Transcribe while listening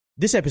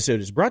This episode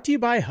is brought to you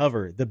by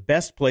Hover, the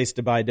best place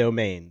to buy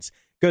domains.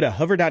 Go to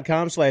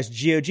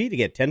hover.com/GOG to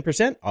get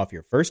 10% off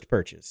your first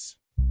purchase.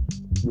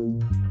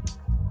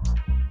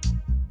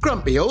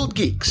 Grumpy Old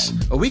Geeks,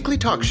 a weekly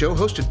talk show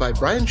hosted by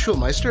Brian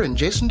Schulmeister and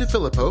Jason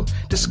DeFilippo,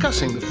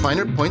 discussing the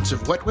finer points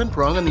of what went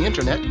wrong on the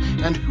internet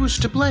and who's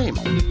to blame.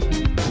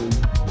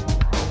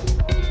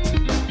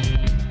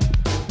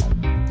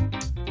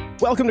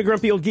 Welcome to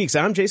Grumpy Old Geeks.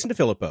 I'm Jason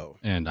DeFilippo.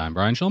 And I'm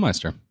Brian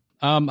Schulmeister.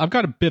 I've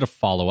got a bit of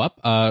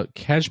follow-up.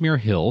 Kashmir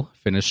Hill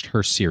finished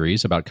her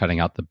series about cutting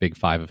out the big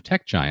five of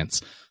tech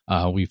giants.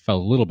 We fell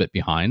a little bit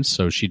behind,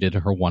 so she did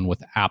her one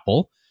with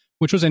Apple,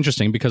 which was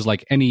interesting because,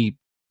 like any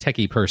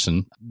techie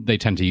person, they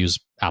tend to use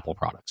Apple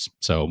products.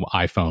 So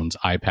iPhones,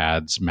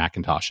 iPads,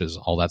 Macintoshes,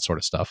 all that sort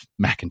of stuff.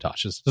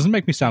 Macintoshes. Doesn't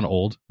make me sound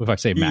old if I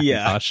say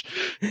Macintosh.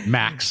 Yeah.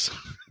 Macs.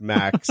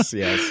 Macs,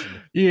 yes.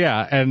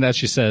 Yeah, and as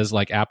she says,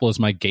 like, Apple is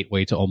my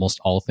gateway to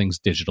almost all things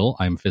digital.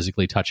 I'm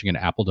physically touching an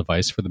Apple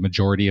device for the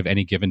majority of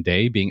any given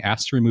day. Being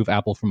asked to remove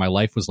Apple from my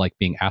life was like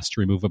being asked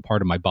to remove a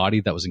part of my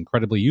body that was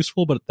incredibly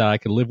useful, but that I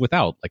could live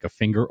without, like a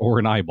finger or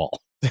an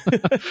eyeball.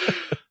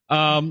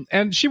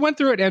 And she went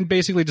through it and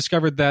basically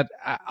discovered that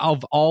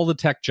of all the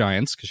tech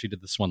giants, because she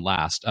did this one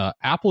last,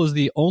 Apple is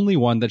the only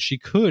one that she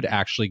could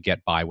actually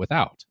get by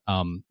without.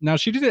 Now,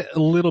 she did it a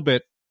little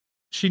bit.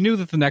 She knew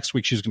that the next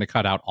week she was going to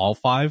cut out all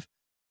five.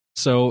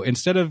 So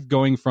instead of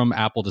going from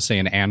Apple to, say,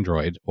 an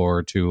Android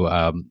or to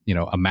a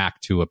Mac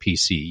to a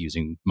PC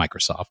using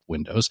Microsoft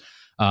Windows,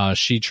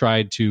 she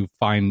tried to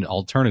find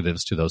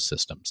alternatives to those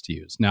systems to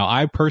use. Now,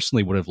 I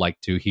personally would have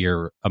liked to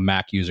hear a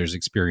Mac user's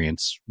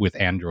experience with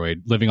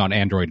Android, living on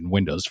Android and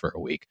Windows for a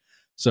week.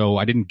 So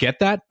I didn't get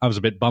that. I was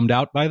a bit bummed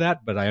out by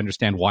that, but I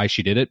understand why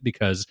she did it,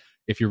 because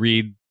if you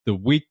read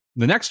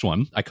the next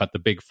one, I cut the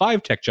big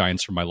five tech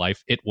giants from my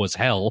life, it was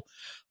hell.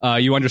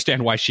 You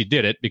understand why she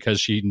did it, because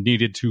she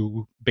needed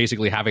to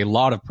basically have a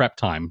lot of prep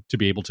time to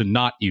be able to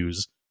not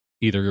use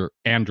either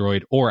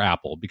Android or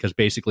Apple, because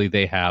basically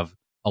they have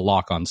a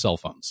lock on cell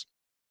phones.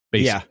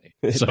 Basically.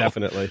 Yeah,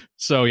 definitely.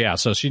 So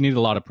she needed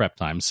a lot of prep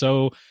time.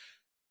 So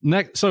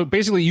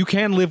basically you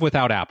can live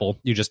without Apple.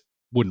 You just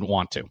wouldn't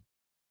want to.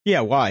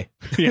 Yeah, why?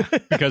 Yeah,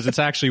 because it's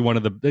actually one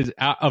of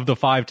the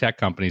five tech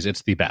companies,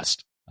 it's the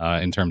best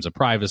in terms of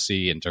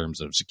privacy, in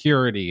terms of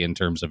security, in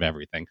terms of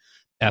everything,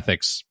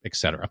 ethics,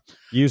 etc.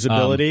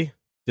 Usability,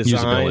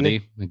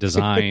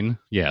 design.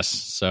 Yes.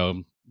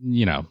 So,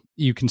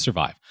 you can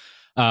survive.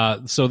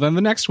 So then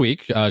the next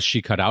week,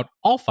 she cut out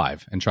all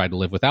five and tried to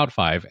live without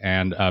five,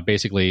 and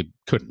basically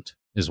couldn't,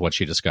 is what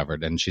she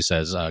discovered. And she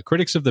says,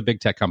 critics of the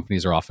big tech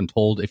companies are often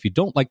told, if you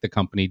don't like the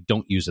company,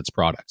 don't use its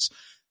products.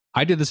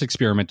 I did this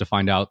experiment to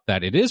find out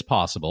that it is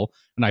possible,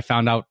 and I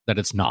found out that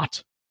it's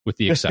not, with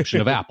the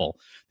exception of Apple.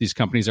 These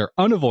companies are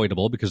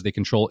unavoidable because they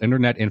control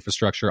internet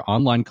infrastructure,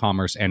 online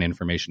commerce, and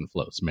information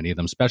flows. Many of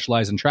them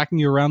specialize in tracking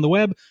you around the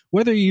web.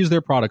 Whether you use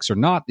their products or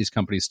not, these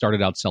companies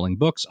started out selling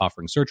books,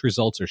 offering search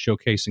results, or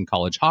showcasing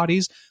college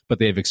hotties, but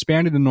they have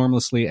expanded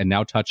enormously and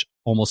now touch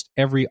almost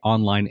every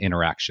online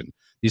interaction.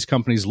 These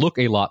companies look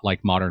a lot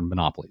like modern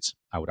monopolies.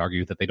 I would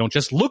argue that they don't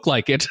just look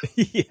like it.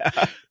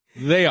 Yeah.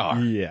 They are.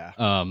 Yeah.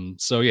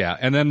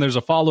 And then there's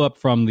a follow-up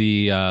from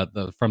the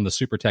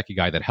super techie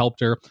guy that helped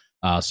her.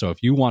 So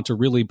if you want to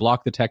really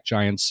block the tech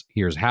giants,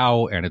 here's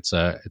how, and it's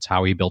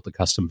how he built a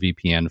custom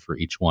VPN for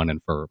each one, and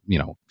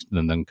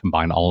and then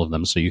combine all of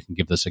them so you can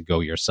give this a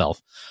go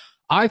yourself.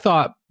 I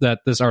thought that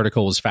this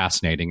article was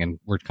fascinating, and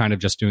we're kind of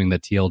just doing the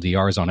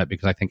TLDRs on it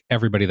because I think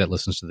everybody that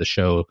listens to the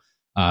show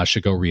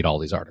should go read all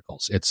these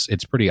articles.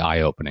 It's pretty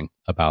eye-opening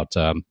about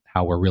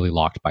how we're really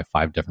locked by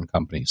five different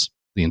companies.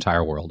 The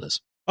entire world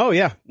is. Oh,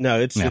 yeah. No,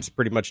 it's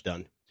pretty much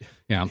done.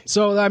 Yeah.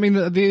 So, I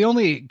mean, the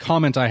only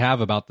comment I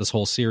have about this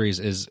whole series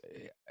is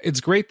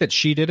it's great that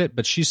she did it,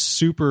 but she's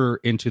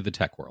super into the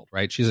tech world,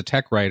 right? She's a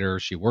tech writer.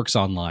 She works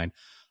online.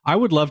 I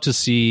would love to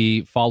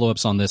see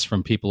follow-ups on this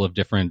from people of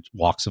different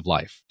walks of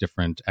life,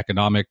 different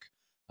economic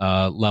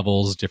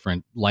levels,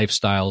 different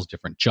lifestyles,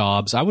 different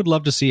jobs. I would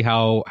love to see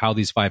how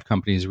these five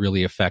companies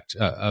really affect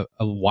a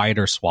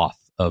wider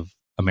swath of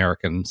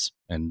Americans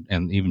and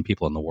even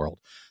people in the world.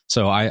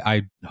 So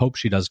I hope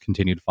she does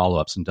continued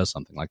follow-ups and does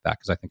something like that,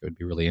 because I think it would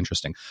be really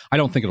interesting. I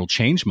don't think it'll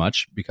change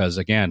much because,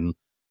 again,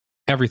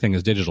 everything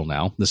is digital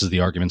now. This is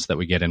the arguments that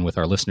we get in with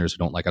our listeners who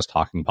don't like us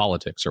talking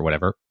politics or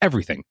whatever.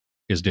 Everything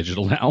is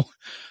digital now.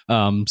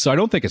 So I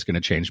don't think it's going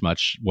to change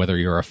much, whether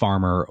you're a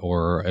farmer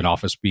or an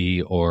office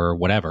bee or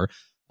whatever.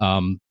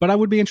 But I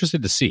would be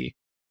interested to see.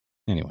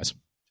 Anyways,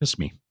 just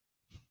me.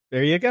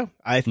 There you go.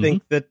 I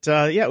think that,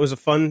 it was a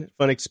fun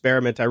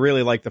experiment. I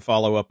really like the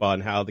follow-up on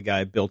how the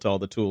guy built all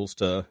the tools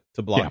to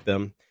block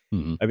them.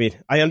 Mm-hmm. I mean,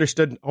 I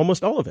understood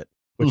almost all of it,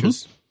 which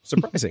was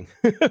surprising.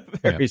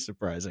 Very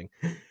surprising.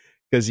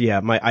 Because,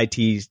 my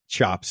IT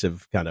chops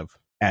have kind of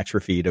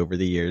atrophied over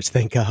the years.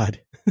 Thank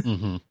God.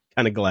 Kind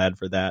of glad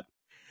for that.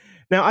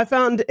 Now, I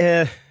found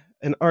an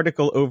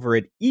article over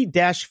at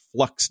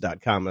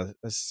e-flux.com,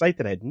 a site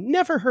that I'd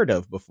never heard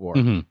of before.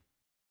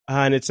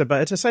 And it's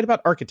a site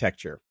about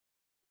architecture.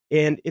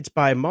 And it's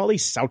by Molly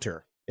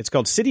Sauter. It's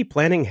called City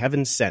Planning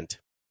Heaven Sent.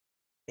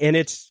 And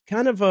it's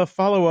kind of a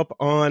follow-up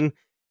on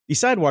the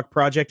Sidewalk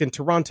project in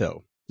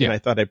Toronto. Yeah. And I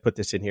thought I'd put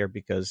this in here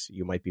because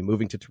you might be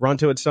moving to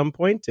Toronto at some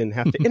point and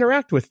have to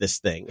interact with this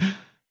thing.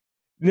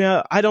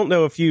 Now, I don't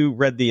know if you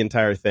read the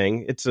entire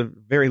thing. It's a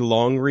very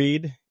long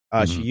read.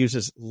 She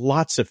uses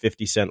lots of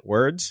 50-cent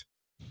words.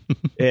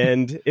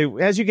 And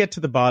as you get to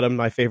the bottom,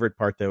 my favorite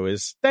part, though,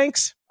 is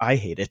thanks, I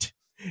hate it.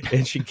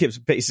 And she gives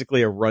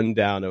basically a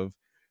rundown of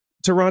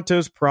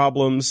Toronto's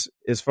problems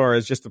as far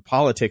as just the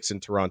politics in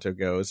Toronto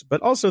goes,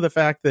 but also the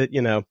fact that,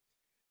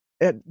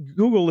 at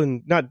Google,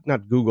 and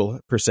not Google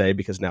per se,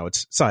 because now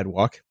it's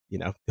Sidewalk,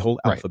 the whole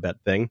alphabet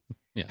thing,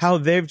 yes. How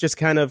they've just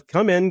kind of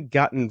come in,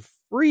 gotten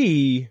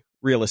free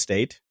real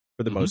estate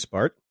for the most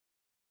part,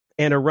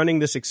 and are running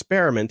this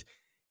experiment.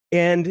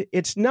 And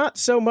it's not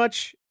so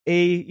much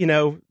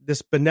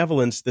this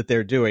benevolence that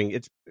they're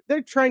doing.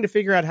 They're trying to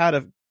figure out how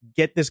to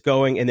get this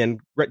going and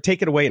then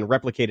take it away and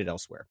replicate it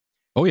elsewhere.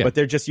 Oh, yeah. But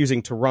they're just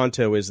using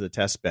Toronto as the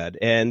test bed.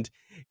 And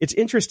it's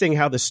interesting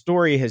how the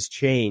story has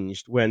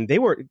changed when they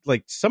were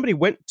somebody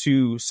went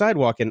to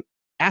Sidewalk and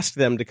asked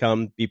them to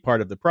come be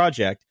part of the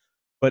project.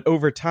 But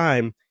over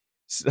time,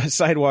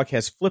 Sidewalk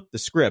has flipped the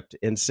script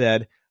and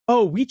said,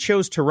 oh, we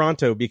chose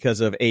Toronto because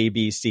of A,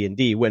 B, C, and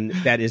D, when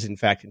that is, in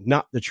fact,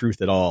 not the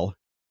truth at all.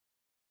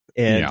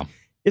 And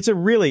it's a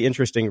really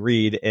interesting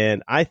read.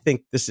 And I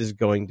think this is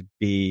going to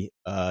be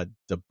a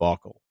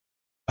debacle.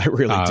 I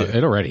really do.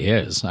 It already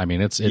is. I mean,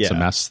 it's a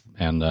mess,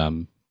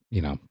 and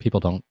people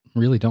don't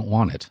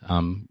want it.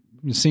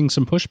 Seeing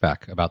some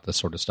pushback about this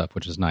sort of stuff,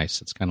 which is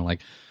nice. It's kind of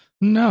like,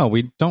 no,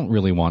 we don't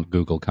really want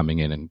Google coming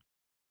in and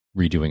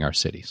redoing our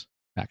cities.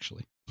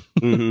 Actually,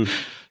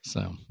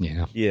 so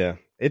yeah.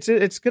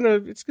 It's gonna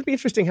be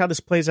interesting how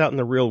this plays out in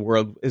the real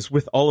world. Is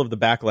with all of the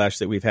backlash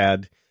that we've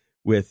had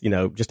with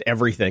just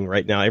everything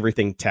right now,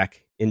 everything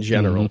tech in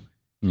general.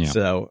 Yeah.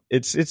 So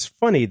it's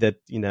funny that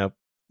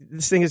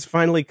this thing has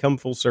finally come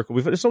full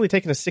circle. It's only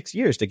taken us 6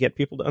 years to get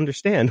people to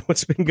understand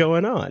what's been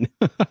going on.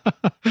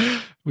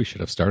 We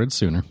should have started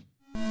sooner.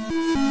 In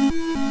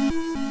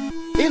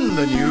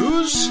the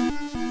news,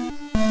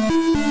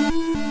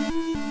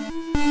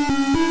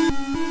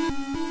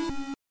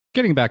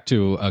 getting back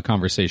to a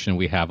conversation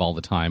we have all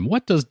the time,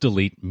 what does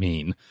delete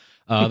mean?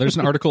 There's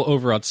an article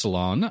over at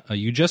Salon.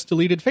 You just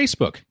deleted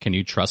Facebook. Can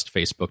you trust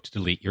Facebook to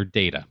delete your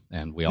data?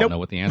 And we all know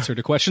what the answer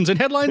to questions and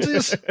headlines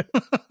is.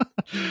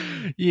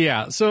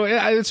 Yeah, so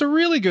it's a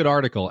really good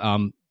article.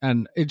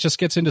 And it just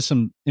gets into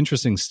some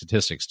interesting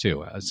statistics,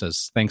 too. It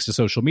says, thanks to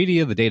social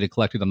media, the data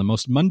collected on the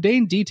most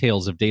mundane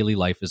details of daily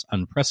life is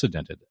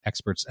unprecedented.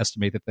 Experts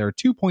estimate that there are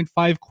 2.5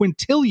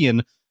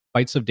 quintillion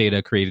bytes of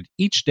data created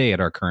each day at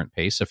our current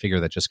pace, a figure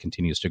that just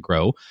continues to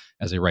grow.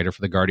 As a writer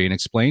for The Guardian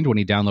explained, when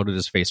he downloaded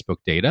his Facebook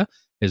data,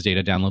 his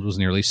data download was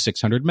nearly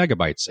 600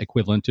 megabytes,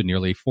 equivalent to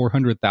nearly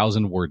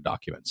 400,000 Word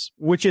documents.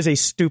 Which is a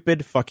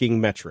stupid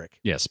fucking metric.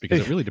 Yes,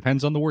 because it really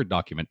depends on the Word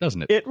document,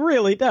 doesn't it? It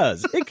really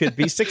does. It could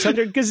be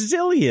 600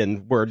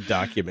 gazillion Word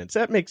documents.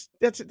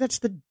 That's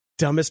the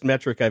dumbest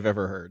metric I've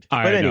ever heard.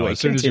 But anyway, as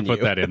soon as you put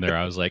that in there,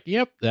 I was like,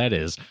 yep, that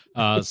is.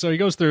 So he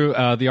goes through,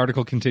 the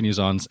article continues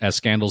on, as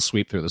scandals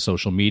sweep through the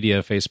social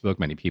media, Facebook,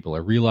 many people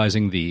are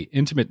realizing the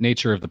intimate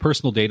nature of the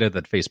personal data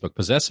that Facebook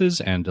possesses,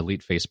 and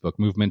Delete Facebook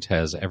movement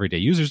has everyday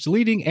users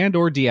deleting and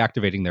or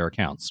deactivating their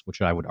accounts,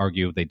 which I would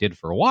argue they did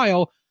for a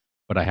while,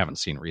 but I haven't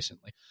seen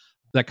recently.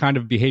 That kind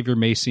of behavior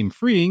may seem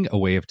freeing, a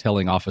way of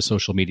telling off a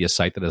social media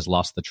site that has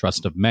lost the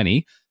trust of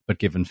many. But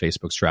given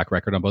Facebook's track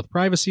record on both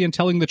privacy and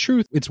telling the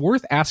truth, it's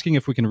worth asking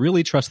if we can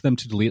really trust them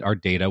to delete our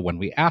data when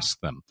we ask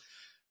them.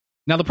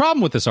 Now, the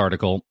problem with this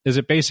article is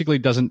it basically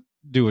doesn't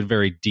do a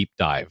very deep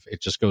dive.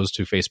 It just goes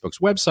to Facebook's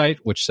website,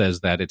 which says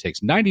that it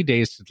takes 90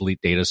 days to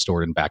delete data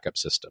stored in backup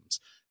systems.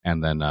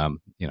 And then,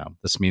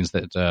 this means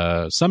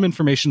that some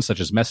information such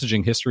as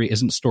messaging history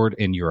isn't stored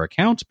in your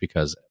account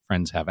because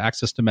friends have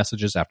access to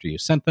messages after you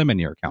sent them and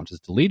your account is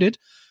deleted.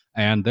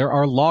 And there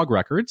are log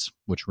records,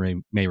 which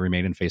may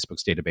remain in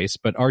Facebook's database,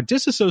 but are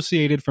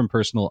disassociated from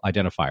personal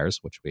identifiers,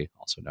 which we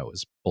also know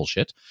is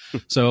bullshit.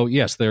 So,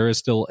 yes, there is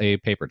still a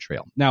paper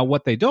trail. Now,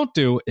 what they don't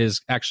do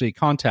is actually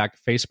contact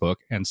Facebook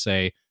and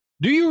say,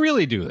 do you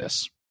really do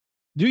this?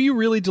 Do you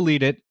really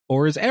delete it?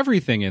 Or is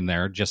everything in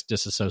there just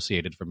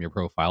disassociated from your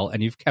profile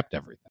and you've kept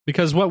everything?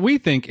 Because what we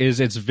think is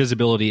its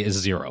visibility is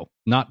 0,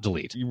 not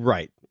delete.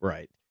 Right.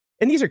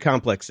 And these are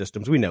complex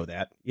systems. We know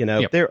that.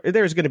 Yep.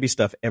 There's going to be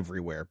stuff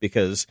everywhere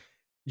because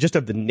just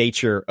of the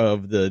nature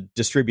of the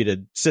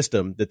distributed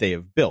system that they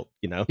have built.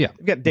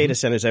 They've got data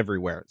centers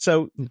everywhere.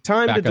 So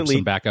time backups to delete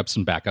and backups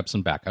and backups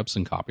and backups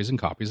and copies and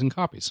copies and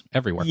copies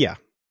everywhere. Yeah.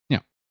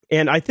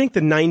 And I think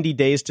the 90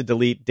 days to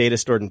delete data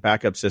stored in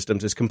backup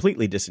systems is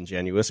completely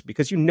disingenuous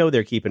because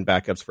they're keeping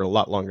backups for a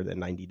lot longer than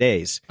 90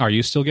 days. Are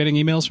you still getting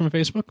emails from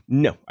Facebook?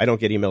 No, I don't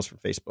get emails from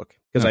Facebook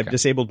because I've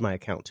disabled my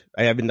account.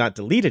 I have not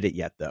deleted it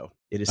yet, though.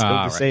 It is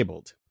still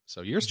disabled. Right.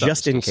 So your stuff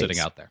just is still sitting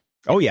out there.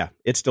 Oh, yeah.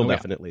 It's still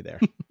definitely there.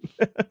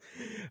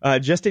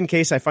 Just in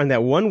case I find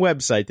that one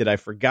website that I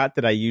forgot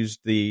that I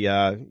used the,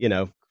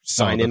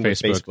 sign in with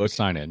Facebook.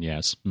 Sign in,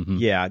 yes. Mm-hmm.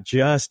 Yeah,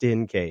 just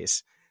in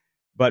case.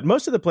 But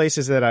most of the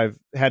places that I've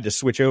had to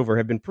switch over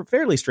have been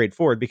fairly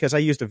straightforward because I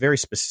used a very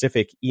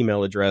specific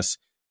email address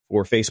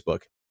for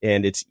Facebook.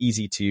 And it's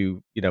easy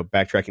to,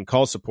 backtrack and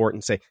call support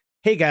and say,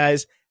 hey,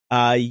 guys,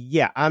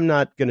 I'm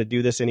not going to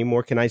do this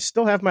anymore. Can I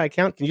still have my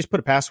account? Can you just put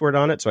a password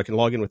on it so I can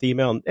log in with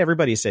email? And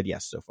everybody said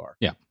yes so far.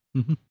 Yeah.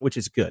 Mm-hmm. Which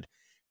is good.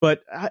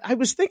 But I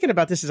was thinking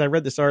about this as I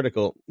read this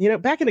article.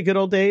 Back in the good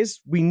old days,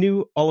 we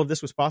knew all of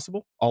this was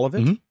possible, all of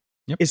it. Mm-hmm.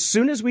 Yep. As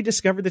soon as we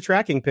discovered the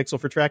tracking pixel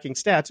for tracking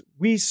stats,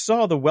 we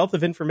saw the wealth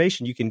of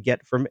information you can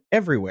get from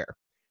everywhere.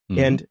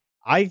 Mm-hmm. And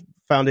I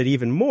found it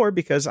even more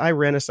because I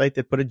ran a site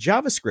that put a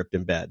JavaScript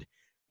embed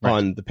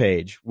on the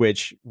page,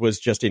 which was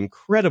just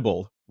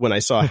incredible when I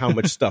saw how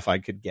much stuff I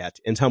could get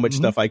and how much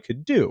stuff I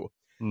could do.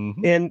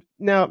 Mm-hmm. And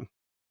now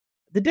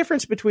the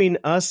difference between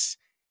us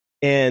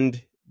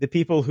and the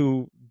people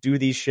who do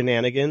these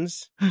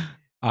shenanigans,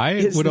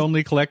 I would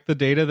only collect the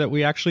data that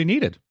we actually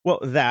needed. Well,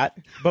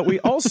 but we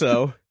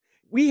also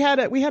we had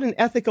an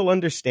ethical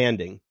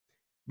understanding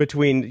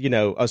between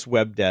us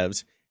web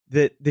devs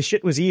that the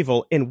shit was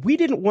evil, and we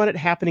didn't want it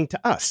happening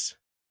to us.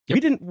 Yep. We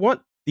didn't want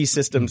these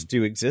systems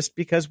to exist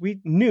because we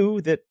knew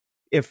that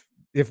if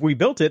we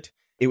built it,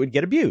 it would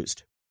get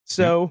abused.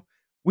 So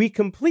we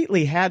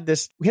completely had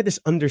this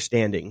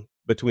understanding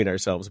between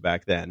ourselves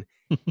back then.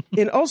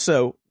 And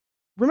also,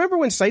 remember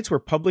when sites were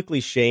publicly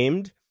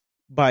shamed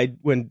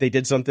when they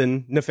did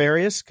something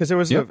nefarious? Because there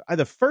was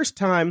the first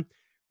time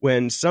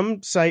when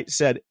some site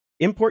said,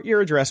 import your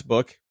address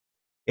book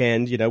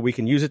and, we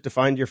can use it to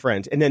find your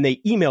friends. And then they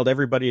emailed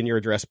everybody in your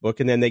address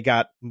book. And then they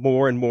got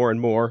more and more and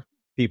more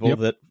people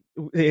that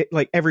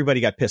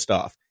everybody got pissed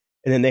off.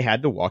 And then they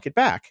had to walk it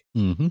back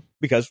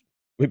because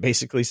we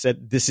basically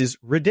said, this is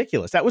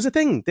ridiculous. That was a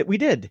thing that we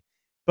did.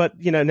 But,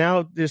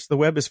 now the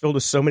web is filled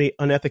with so many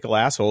unethical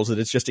assholes that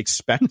it's just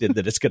expected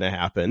that it's going to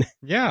happen.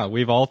 Yeah,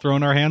 we've all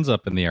thrown our hands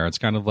up in the air. It's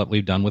kind of what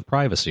we've done with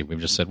privacy.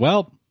 We've just said,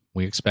 well,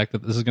 we expect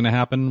that this is going to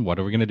happen. What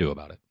are we going to do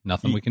about it?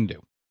 Nothing we can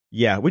do.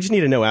 Yeah, we just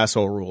need a no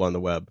asshole rule on the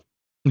web.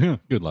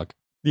 Good luck.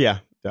 Yeah,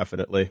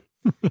 definitely.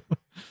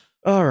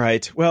 All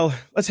right. Well,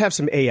 let's have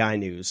some AI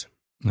news.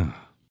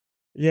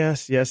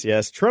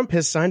 Yes. Trump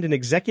has signed an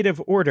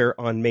executive order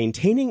on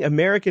maintaining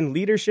American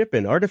leadership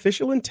in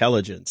artificial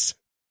intelligence.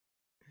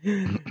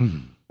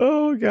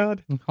 Oh,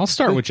 God. I'll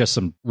start with just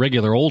some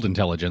regular old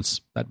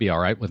intelligence. That'd be all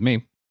right with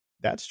me.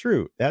 That's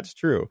true.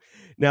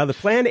 Now, the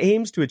plan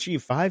aims to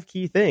achieve 5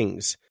 key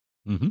things.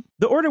 Mm-hmm.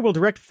 The order will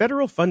direct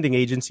federal funding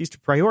agencies to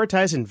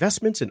prioritize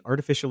investments in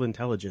artificial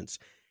intelligence.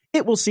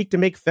 It will seek to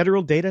make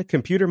federal data,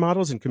 computer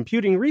models, and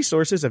computing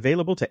resources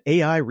available to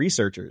AI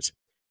researchers.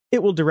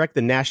 It will direct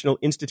the National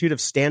Institute of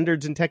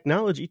Standards and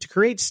Technology to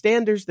create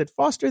standards that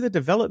foster the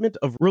development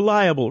of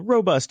reliable,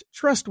 robust,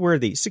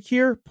 trustworthy,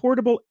 secure,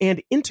 portable,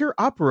 and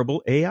interoperable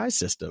AI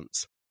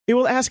systems. It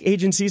will ask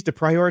agencies to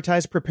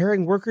prioritize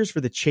preparing workers for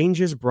the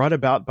changes brought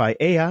about by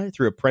AI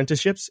through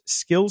apprenticeships,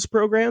 skills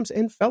programs,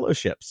 and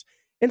fellowships.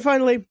 And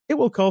finally, it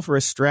will call for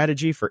a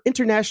strategy for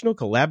international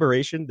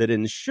collaboration that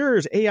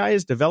ensures AI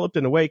is developed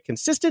in a way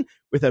consistent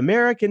with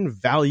American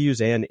values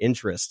and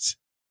interests.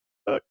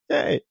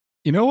 Okay.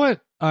 You know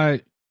what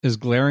is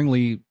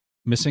glaringly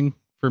missing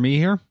for me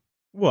here?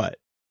 What?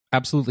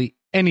 Absolutely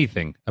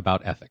anything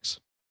about ethics.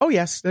 Oh,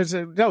 yes. This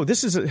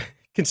is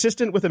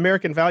consistent with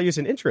American values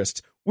and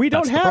interests. We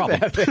don't have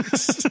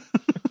ethics.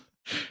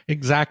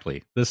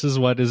 Exactly. This is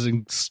what is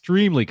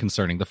extremely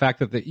concerning. The fact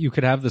that you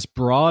could have this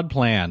broad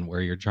plan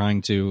where you're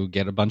trying to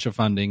get a bunch of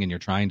funding and you're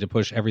trying to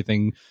push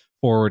everything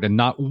forward, and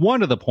not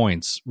one of the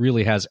points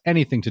really has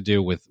anything to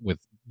do with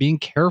being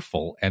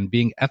careful and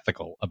being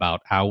ethical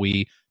about how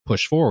we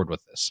push forward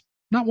with this.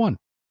 Not one.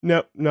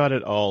 No, not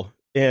at all.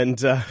 And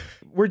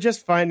we're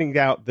just finding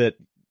out that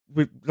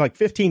with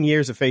 15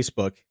 years of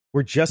Facebook,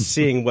 we're just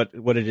seeing what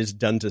it has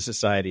done to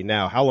society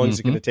now. How long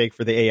is it going to take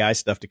for the AI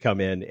stuff to come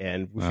in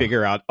and we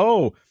figure out,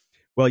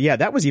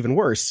 that was even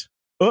worse.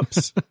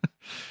 Oops.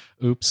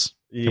 Oops.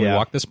 Can we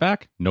walk this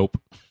back?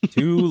 Nope.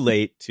 Too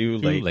late.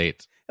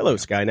 Hello,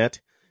 Skynet.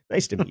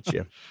 Nice to meet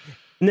you.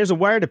 And there's a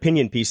Wired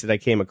opinion piece that I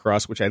came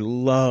across, which I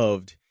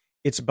loved.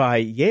 It's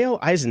by Yael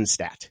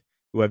Eisenstadt,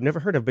 who I've never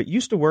heard of, but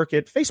used to work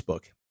at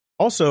Facebook.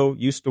 Also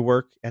used to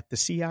work at the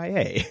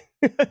CIA,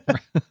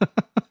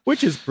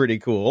 which is pretty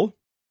cool.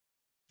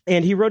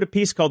 And he wrote a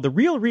piece called The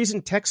Real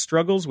Reason Tech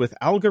Struggles with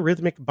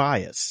Algorithmic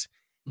Bias.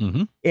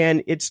 Mm-hmm.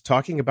 And it's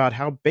talking about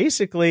how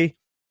basically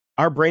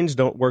our brains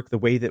don't work the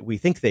way that we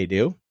think they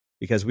do,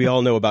 because we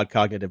all know about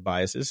cognitive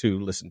biases who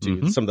listen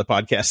to some of the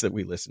podcasts that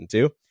we listen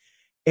to.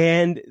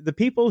 And the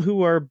people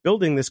who are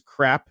building this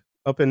crap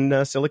up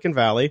in Silicon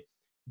Valley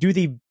do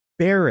the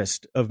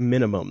barest of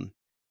minimum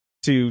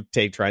to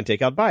try and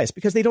take out bias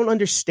because they don't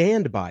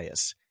understand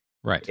bias.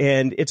 Right.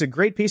 And it's a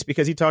great piece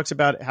because he talks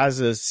about, as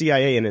a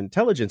CIA and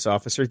intelligence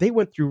officer, they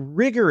went through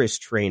rigorous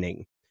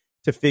training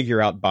to figure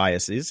out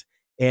biases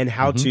and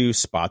how to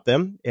spot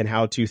them and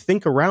how to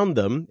think around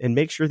them and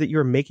make sure that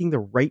you're making the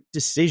right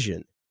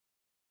decision.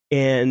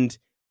 And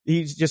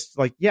he's just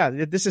like,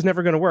 this is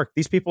never going to work.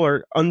 These people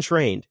are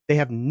untrained. They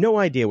have no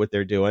idea what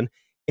they're doing.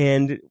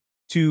 And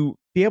to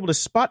be able to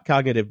spot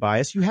cognitive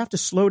bias, you have to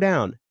slow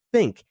down,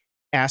 think,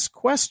 ask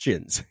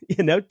questions,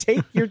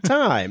 take your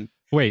time.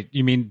 Wait,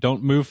 you mean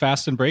don't move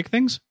fast and break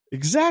things?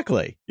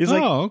 Exactly. He's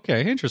like, oh,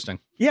 okay, interesting.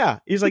 Yeah.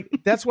 He's like,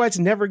 that's why it's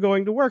never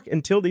going to work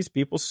until these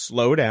people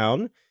slow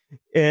down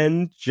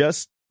and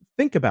just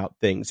think about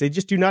things. They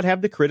just do not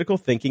have the critical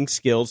thinking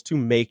skills to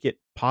make it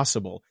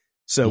possible.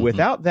 So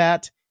without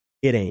that,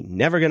 it ain't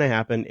never going to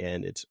happen.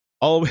 And it's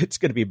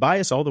going to be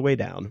bias all the way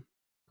down.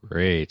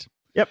 Great.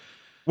 Yep.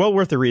 Well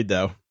worth a read,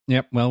 though.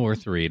 Yep, well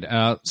worth the read.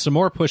 Some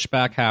more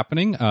pushback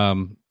happening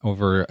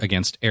over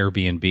against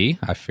Airbnb.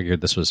 I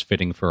figured this was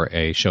fitting for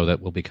a show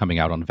that will be coming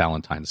out on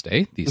Valentine's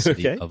Day. The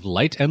city of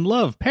light and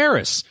love,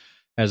 Paris,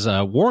 has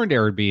warned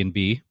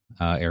Airbnb.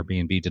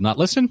 Airbnb did not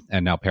listen,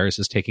 and now Paris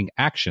is taking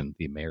action.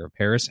 The mayor of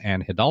Paris,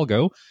 Anne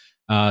Hidalgo,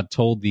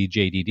 told the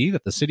JDD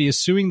that the city is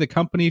suing the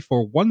company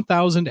for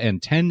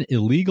 1,010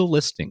 illegal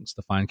listings.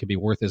 The fine could be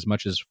worth as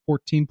much as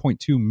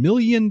 $14.2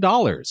 million.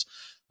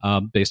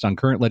 Based on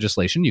current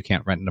legislation, you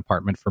can't rent an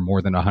apartment for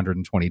more than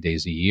 120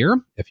 days a year.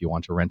 If you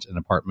want to rent an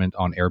apartment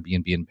on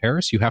Airbnb in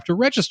Paris, you have to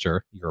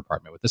register your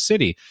apartment with the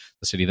city.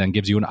 The city then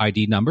gives you an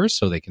ID number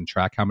so they can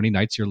track how many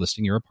nights you're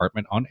listing your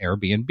apartment on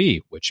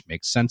Airbnb, which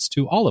makes sense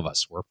to all of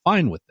us. We're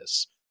fine with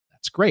this.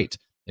 That's great.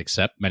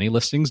 Except many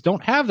listings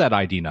don't have that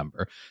ID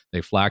number.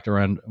 They flagged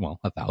around,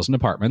 1,000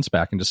 apartments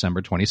back in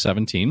December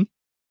 2017.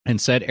 And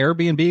said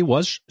Airbnb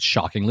was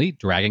shockingly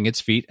dragging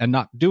its feet and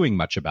not doing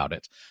much about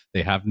it.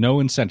 They have no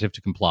incentive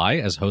to comply,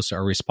 as hosts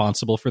are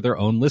responsible for their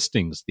own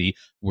listings. The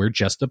 "we're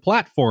just a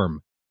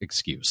platform"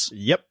 excuse.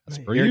 Yep.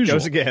 Here it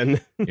goes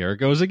again. Here it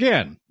goes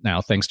again.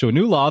 Now, thanks to a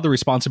new law, the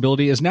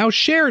responsibility is now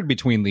shared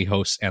between the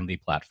hosts and the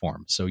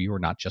platform. So you are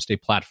not just a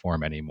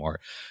platform anymore.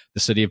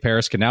 The city of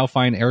Paris can now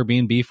fine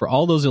Airbnb for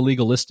all those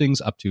illegal listings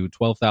up to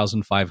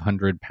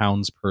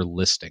 £12,500 per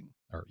listing,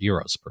 or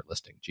euros per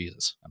listing.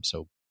 Jesus, I'm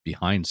so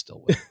behind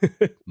still with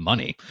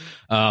money.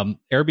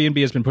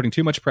 Airbnb has been putting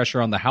too much pressure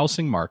on the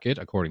housing market,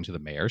 according to the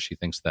mayor. She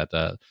thinks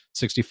that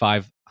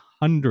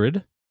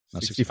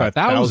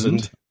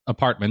 65,000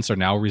 apartments are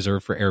now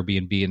reserved for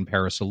Airbnb in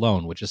Paris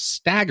alone, which is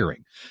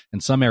staggering.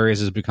 In some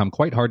areas, it has become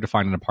quite hard to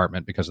find an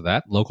apartment because of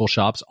that. Local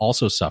shops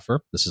also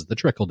suffer. This is the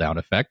trickle-down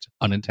effect,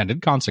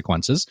 unintended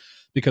consequences,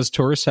 because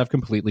tourists have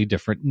completely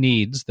different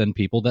needs than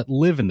people that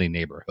live in the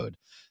neighborhood.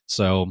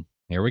 So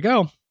here we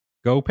go.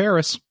 Go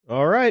Paris.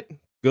 All right.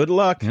 Good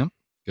luck. Yeah.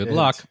 Good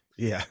luck.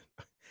 Yeah.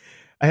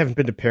 I haven't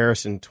been to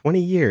Paris in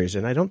 20 years,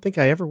 and I don't think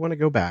I ever want to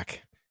go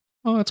back.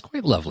 Oh, it's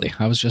quite lovely.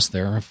 I was just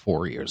there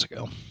 4 years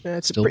ago.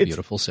 It's still a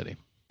beautiful city.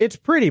 It's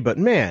pretty, but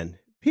man,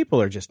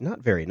 people are just not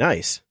very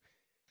nice.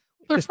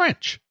 They're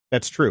French.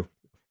 That's true.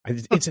 I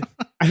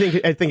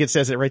think it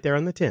says it right there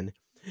on the tin.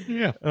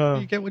 Yeah,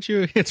 you get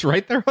it's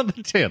right there on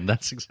the tin.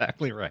 That's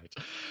exactly right.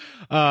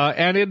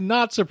 And in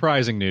not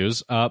surprising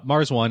news,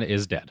 Mars One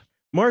is dead.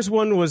 Mars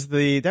One was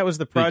the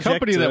project. The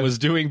company that was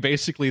doing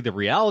basically the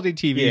reality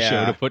TV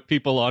show to put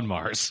people on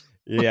Mars.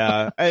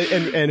 Yeah.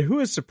 And who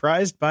is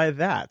surprised by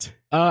that?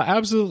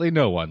 Absolutely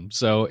no one.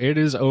 So it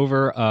is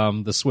over.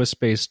 The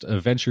Swiss-based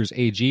Ventures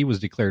AG was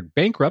declared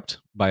bankrupt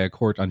by a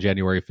court on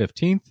January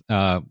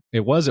 15th.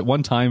 It was at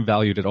one time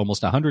valued at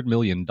almost $100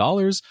 million.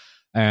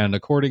 And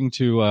according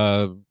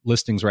to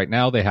listings right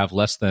now, they have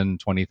less than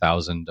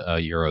 20,000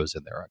 euros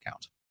in their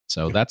account.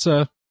 So that's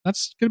going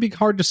to be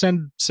hard to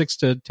send 6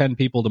 to 10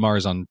 people to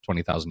Mars on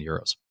 20,000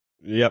 euros.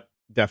 Yep,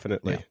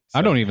 definitely. Yeah. So,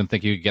 I don't even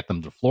think you could get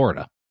them to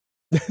Florida.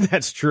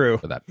 That's true.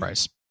 For that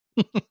price.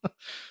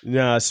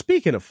 Now,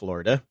 speaking of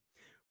Florida,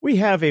 we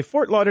have a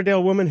Fort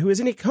Lauderdale woman who is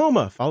in a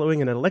coma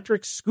following an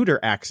electric scooter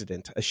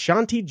accident.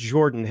 Ashanti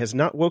Jordan has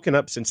not woken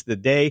up since the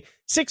day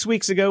 6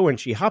 weeks ago when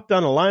she hopped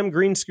on a lime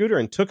green scooter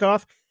and took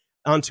off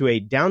onto a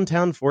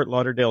downtown Fort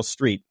Lauderdale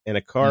street, and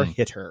a car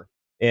hit her.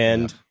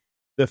 And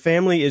the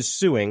family is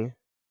suing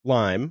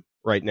Lime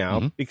right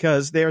now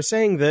because they are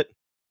saying that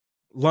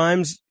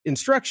Lime's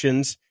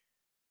instructions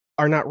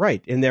are not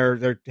right, and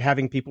they're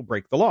having people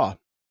break the law.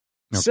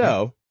 Okay.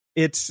 So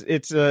it's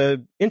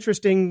a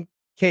interesting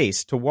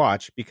case to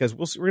watch because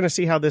we're going to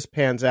see how this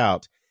pans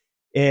out.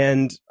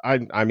 And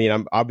I mean,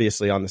 I'm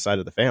obviously on the side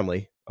of the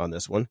family on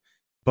this one,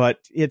 but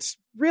it's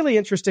really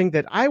interesting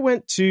that I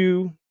went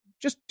to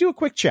just do a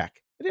quick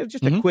check.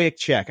 Just a quick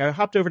check. I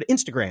hopped over to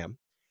Instagram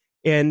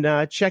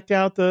and checked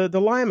out the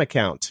Lime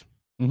account.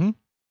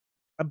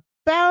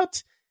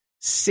 About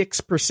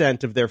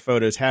 6% of their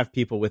photos have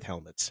people with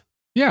helmets.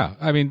 Yeah,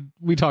 I mean,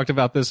 we talked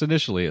about this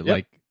initially. Yep.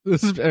 Like,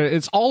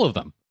 it's all of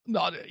them.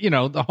 You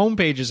know, the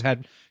homepages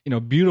had,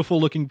 beautiful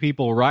looking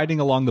people riding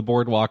along the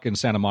boardwalk in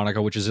Santa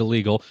Monica, which is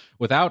illegal,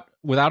 without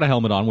a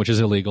helmet on, which is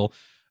illegal.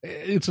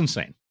 It's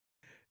insane.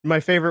 My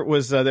favorite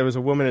was there was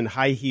a woman in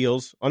high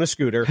heels on a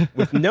scooter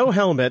with no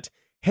helmet,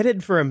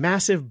 headed for a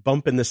massive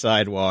bump in the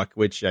sidewalk,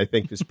 which I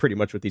think is pretty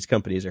much what these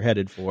companies are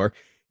headed for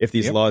if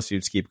these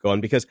lawsuits keep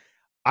going. Because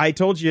I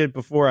told you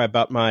before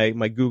about my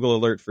Google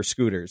alert for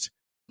scooters,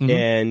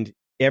 and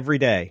every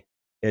day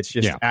it's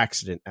just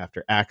accident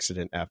after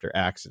accident after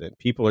accident.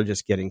 People are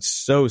just getting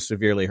so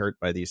severely hurt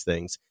by these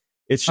things.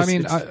 It's just,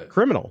 it's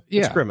criminal.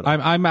 Yeah, it's criminal.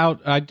 I'm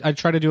out. I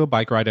try to do a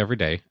bike ride every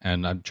day,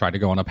 and I try to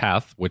go on a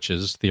path which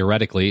is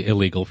theoretically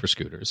illegal for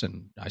scooters.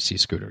 And I see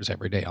scooters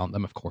every day on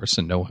them, of course,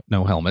 and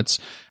no helmets.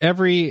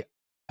 Every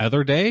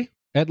other day,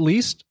 at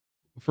least,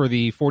 for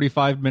the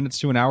 45 minutes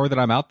to an hour that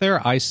I'm out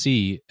there, I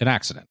see an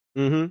accident.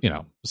 Mm-hmm. You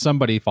know,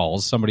 somebody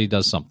falls, somebody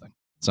does something.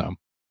 So,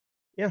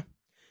 yeah,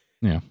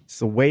 it's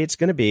the way it's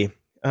going to be.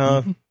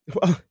 Well,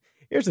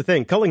 here's the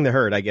thing: culling the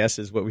herd, I guess,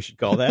 is what we should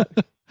call that.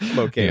 I'm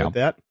okay with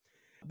that.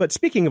 But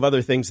speaking of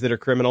other things that are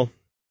criminal,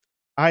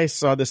 I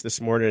saw this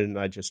morning and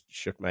I just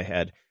shook my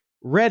head.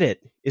 Reddit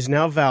is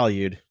now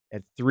valued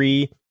at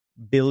 $3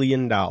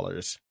 billion.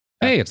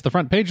 Hey, it's the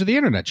front page of the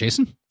internet,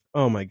 Jason.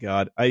 Oh my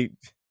God. I'm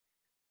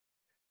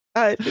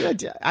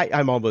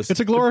almost. It's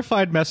a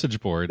glorified message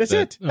board. That's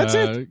it.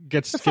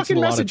 Gets in a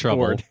lot of trouble.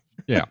 Board.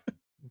 Yeah.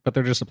 But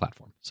they're just a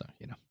platform. So,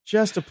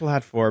 Just a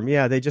platform.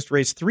 Yeah. They just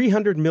raised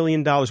 $300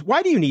 million.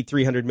 Why do you need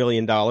 $300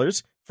 million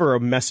for a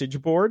message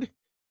board?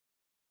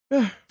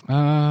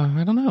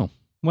 I don't know.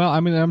 Well, I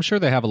mean, I'm sure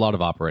they have a lot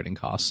of operating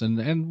costs, and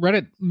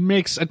Reddit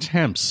makes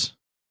attempts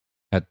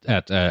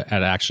at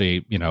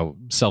actually,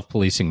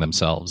 self-policing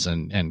themselves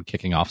and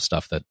kicking off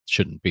stuff that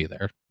shouldn't be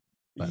there.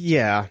 But.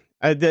 Yeah.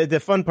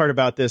 The fun part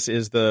about this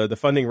is the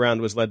funding round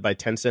was led by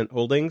Tencent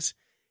Holdings,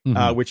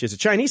 which is a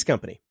Chinese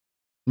company.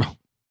 Oh,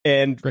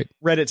 and great.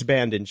 Reddit's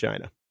banned in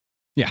China.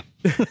 Yeah.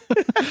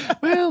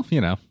 Well,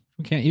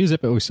 we can't use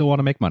it, but we still want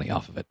to make money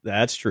off of it.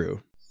 That's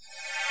true.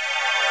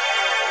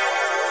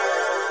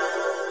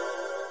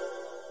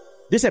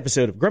 This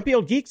episode of Grumpy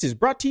Old Geeks is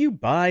brought to you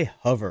by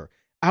Hover,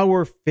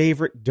 our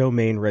favorite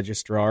domain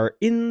registrar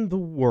in the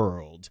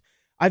world.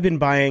 I've been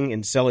buying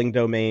and selling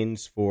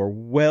domains for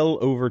well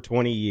over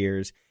 20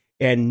 years,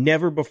 and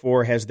never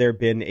before has there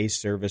been a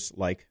service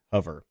like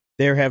Hover.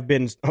 There have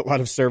been a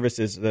lot of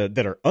services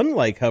that are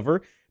unlike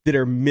Hover, that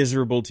are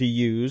miserable to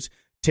use,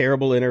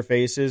 terrible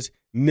interfaces,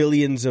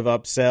 millions of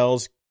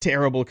upsells,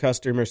 terrible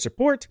customer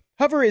support.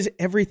 Hover is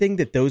everything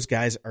that those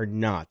guys are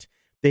not.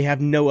 They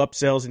have no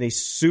upsells and a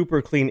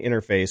super clean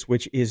interface,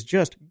 which is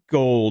just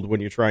gold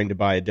when you're trying to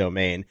buy a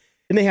domain.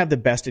 And they have the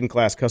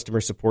best-in-class customer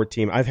support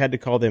team. I've had to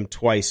call them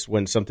twice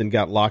when something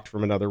got locked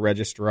from another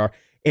registrar,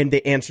 and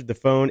they answered the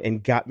phone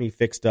and got me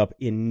fixed up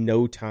in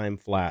no time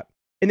flat.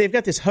 And they've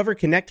got this Hover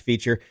Connect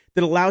feature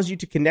that allows you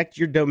to connect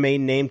your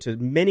domain name to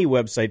many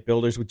website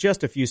builders with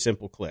just a few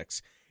simple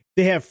clicks.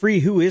 They have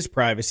free Whois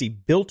privacy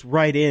built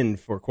right in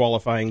for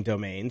qualifying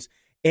domains.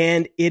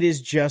 And it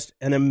is just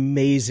an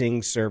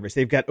amazing service.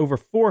 They've got over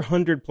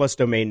 400 plus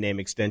domain name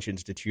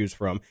extensions to choose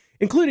from,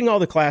 including all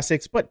the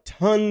classics, but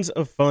tons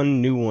of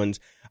fun new ones.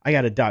 I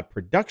got a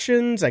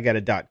 .productions, I got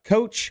a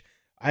 .coach,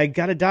 I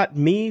got a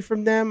 .me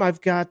from them.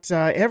 I've got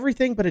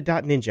everything but a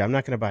 .ninja. I'm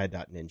not going to buy a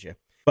 .ninja,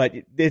 but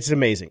it's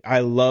amazing. I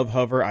love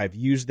Hover. I've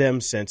used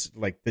them since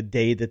like the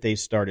day that they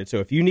started. So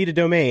if you need a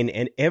domain,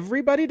 and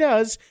everybody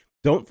does,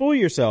 don't fool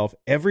yourself.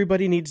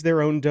 Everybody needs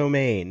their own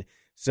domain.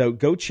 So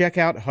go check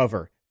out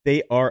Hover.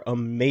 They are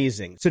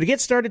amazing. So to get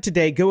started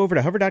today, go over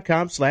to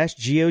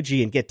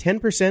hover.com/GOG and get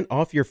 10%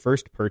 off your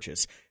first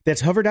purchase.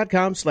 That's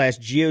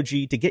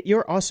hover.com/GOG to get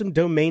your awesome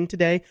domain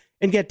today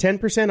and get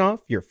 10%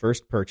 off your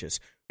first purchase.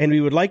 And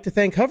we would like to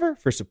thank Hover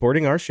for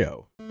supporting our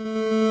show.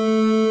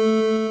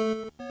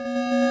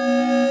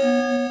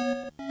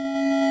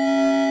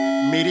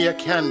 Media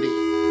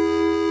Candy.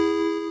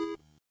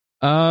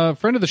 A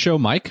friend of the show,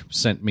 Mike,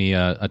 sent me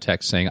a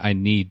text saying, I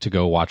need to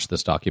go watch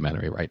this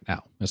documentary right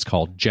now. It's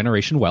called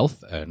Generation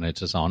Wealth, and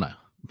it is on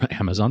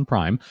Amazon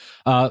Prime.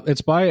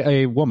 It's by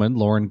a woman,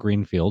 Lauren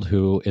Greenfield,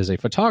 who is a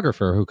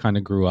photographer who kind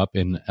of grew up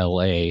in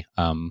L.A.,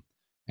 and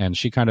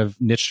she kind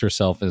of niched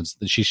herself as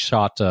she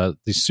shot the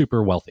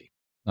super wealthy.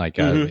 Like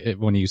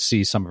when you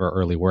see some of her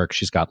early work,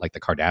 she's got like the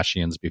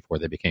Kardashians before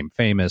they became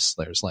famous.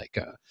 There's like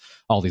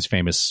all these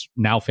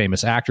now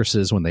famous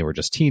actresses when they were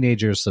just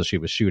teenagers. So she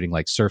was shooting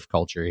like surf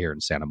culture here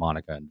in Santa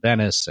Monica and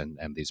Venice and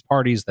these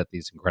parties that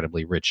these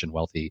incredibly rich and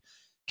wealthy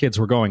kids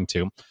were going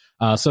to.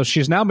 So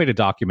she's now made a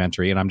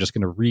documentary, and I'm just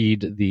going to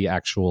read the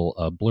actual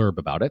blurb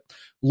about it.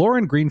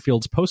 Lauren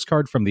Greenfield's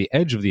postcard from the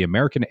edge of the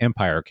American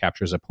empire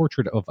captures a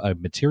portrait of a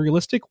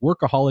materialistic,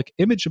 workaholic,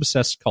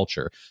 image-obsessed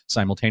culture.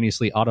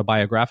 Simultaneously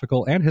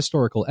autobiographical and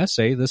historical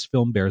essay, this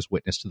film bears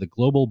witness to the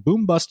global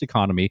boom-bust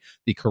economy,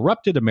 the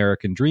corrupted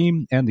American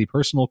dream, and the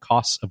personal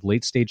costs of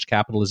late-stage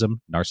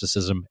capitalism,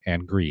 narcissism,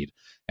 and greed.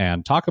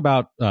 And talk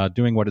about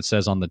doing what it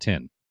says on the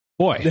tin.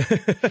 Boy,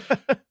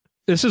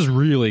 this is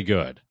really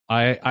good.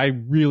 I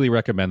really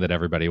recommend that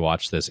everybody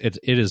watch this. It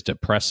is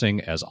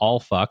depressing as all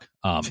fuck.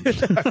 I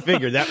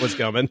figured that was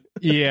coming.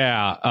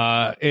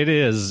 Yeah, it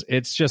is.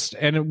 It's just,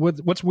 and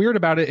what's weird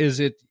about it is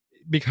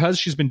because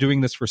she's been doing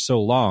this for so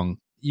long,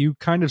 you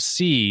kind of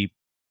see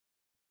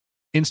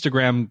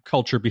Instagram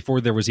culture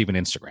before there was even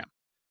Instagram.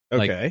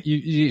 Okay.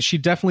 Like she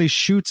definitely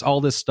shoots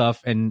all this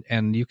stuff,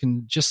 and you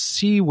can just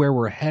see where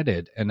we're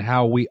headed and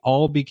how we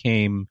all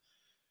became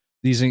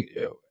these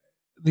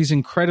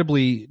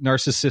incredibly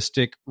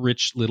narcissistic,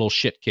 rich little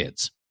shit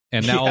kids.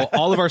 And now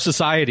all of our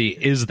society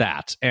is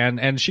that.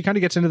 And she kind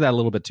of gets into that a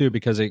little bit too,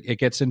 because it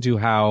gets into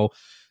how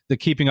the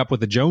keeping up with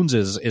the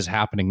Joneses is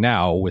happening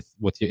now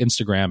with your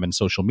Instagram and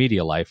social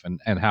media life,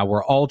 and how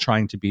we're all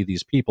trying to be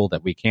these people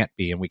that we can't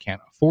be and we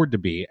can't afford to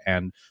be.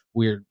 And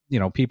we're,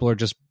 people are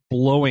just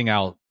blowing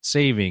out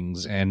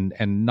savings and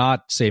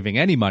not saving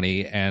any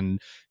money and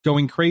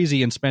going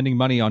crazy and spending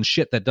money on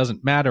shit that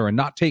doesn't matter and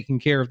not taking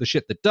care of the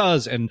shit that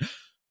does. And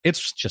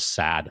it's just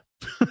sad.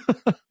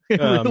 It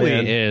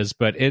really is,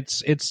 but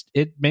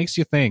it makes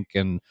you think,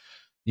 and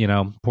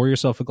pour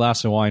yourself a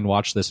glass of wine,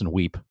 watch this, and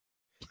weep.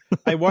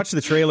 I watched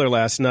the trailer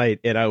last night,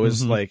 and I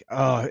was like,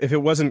 oh, if it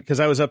wasn't because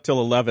I was up till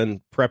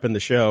 11 prepping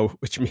the show,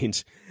 which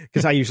means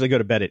because I usually go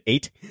to bed at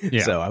 8,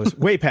 so I was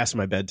way past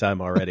my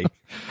bedtime already,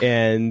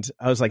 and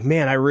I was like,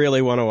 man, I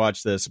really want to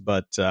watch this,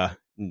 but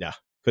no,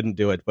 couldn't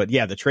do it. But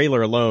yeah, the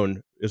trailer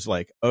alone is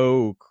like,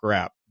 oh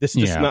crap, this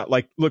does not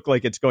look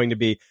like it's going to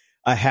be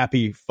a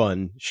happy,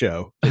 fun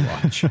show to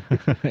watch.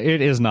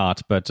 It is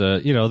not, but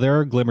there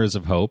are glimmers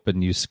of hope,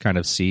 and you kind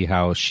of see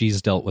how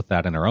she's dealt with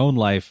that in her own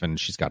life, and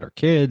she's got her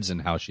kids,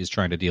 and how she's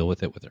trying to deal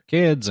with it with her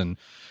kids, and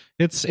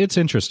it's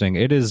interesting.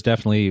 It is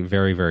definitely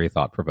very, very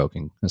thought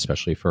provoking,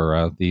 especially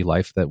for the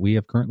life that we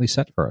have currently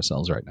set for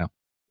ourselves right now.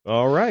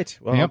 All right.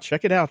 Well, I'll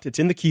check it out. It's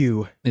in the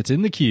queue. It's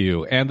in the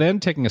queue. And then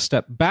taking a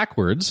step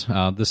backwards,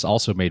 this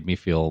also made me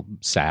feel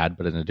sad,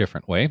 but in a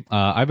different way.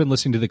 I've been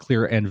listening to the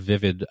Clear and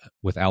Vivid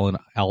with Alan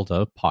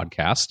Alda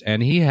podcast,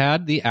 and he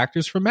had the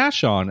actors from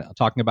MASH on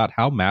talking about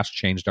how MASH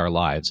changed our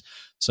lives.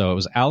 So it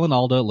was Alan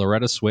Alda,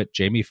 Loretta Swit,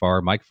 Jamie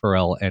Farr, Mike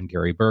Farrell, and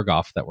Gary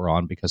Berghoff that were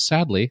on, because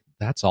sadly,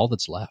 that's all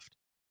that's left.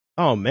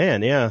 Oh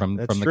man, yeah, from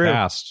the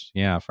cast,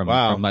 from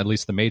at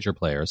least the major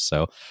players.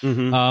 So,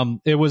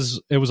 it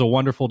was a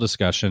wonderful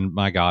discussion.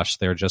 My gosh,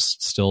 they're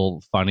just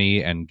still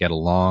funny and get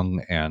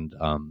along, and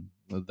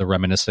the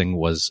reminiscing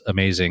was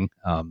amazing.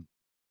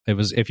 It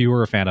was, if you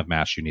were a fan of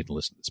MASH, you need to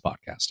listen to this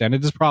podcast, and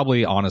it is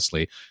probably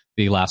honestly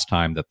the last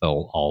time that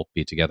they'll all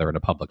be together in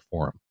a public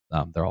forum.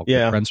 They're all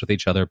good friends with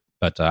each other,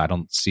 but I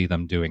don't see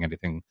them doing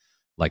anything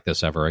like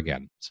this ever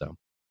again. So.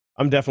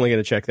 I'm definitely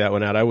going to check that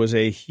one out. I was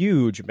a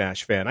huge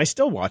MASH fan. I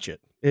still watch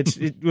it.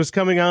 It was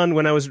coming on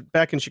when I was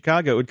back in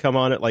Chicago. It would come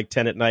on at like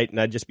 10 at night,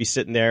 and I'd just be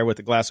sitting there with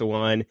a glass of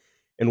wine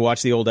and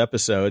watch the old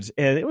episodes.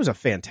 And it was a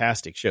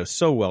fantastic show.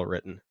 So well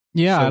written.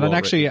 Yeah, so and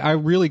actually, I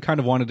really kind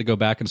of wanted to go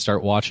back and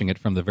start watching it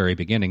from the very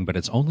beginning, but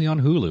it's only on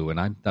Hulu,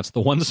 and that's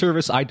the one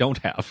service I don't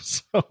have.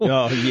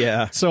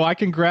 So, so I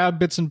can grab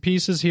bits and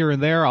pieces here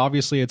and there.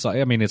 Obviously, it's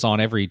on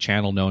every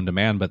channel known to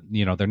man, but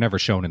they're never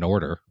shown in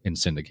order in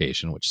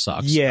syndication, which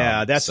sucks.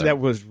 Yeah, that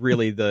was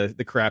really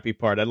the crappy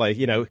part. I like,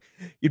 you'd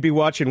be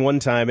watching one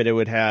time and it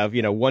would have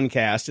one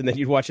cast, and then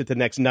you'd watch it the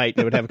next night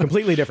and it would have a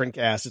completely different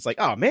cast. It's like,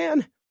 oh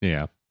man.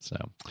 Yeah. So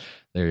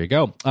there you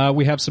go.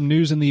 We have some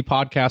news in the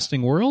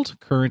podcasting world.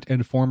 Current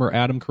and former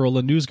Adam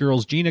Carolla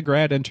newsgirls Gina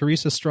Grad and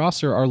Teresa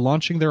Strasser are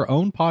launching their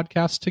own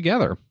podcast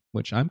together,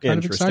 which I'm kind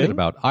of excited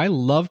about. I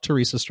loved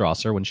Teresa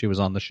Strasser when she was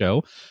on the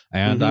show,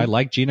 and I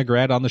like Gina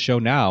Grad on the show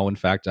now. In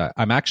fact,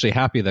 I'm actually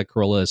happy that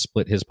Carolla has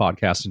split his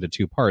podcast into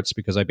 2 parts,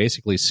 because I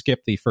basically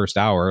skip the first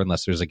hour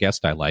unless there's a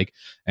guest I like,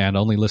 and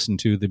only listen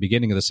to the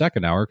beginning of the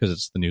second hour because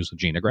it's the news with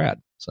Gina Grad.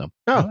 So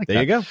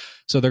you go.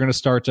 So they're going to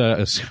start,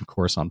 of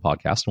course, on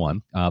podcast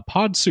 1,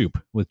 Pod Soup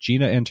with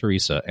Gina and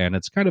Teresa, and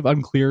it's kind of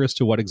unclear as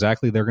to what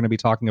exactly they're going to be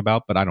talking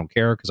about, but I don't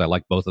care because I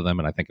like both of them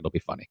and I think it'll be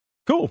funny.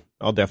 Cool.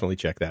 I'll definitely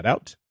check that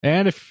out.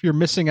 And if you're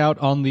missing out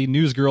on the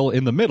news girl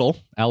in the middle,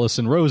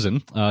 Allison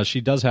Rosen, she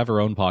does have her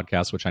own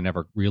podcast, which I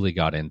never really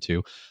got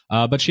into.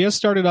 But she has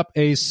started up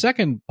a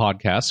second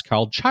podcast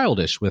called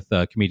Childish with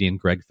comedian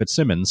Greg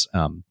Fitzsimmons.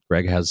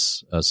 Greg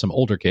has some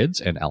older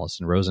kids, and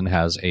Allison Rosen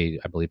has I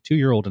believe,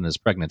 2-year-old and is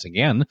pregnant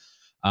again.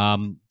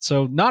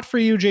 So not for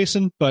you,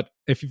 Jason, but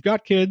if you've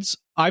got kids,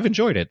 I've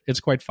enjoyed it. It's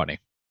quite funny.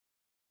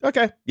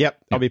 Okay. Yep.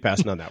 I'll be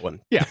passing on that one.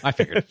 Yeah, I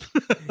figured.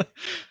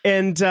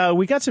 And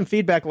we got some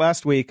feedback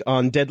last week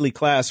on Deadly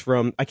Class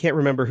from, I can't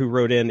remember who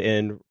wrote in.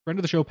 Friend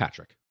of the show,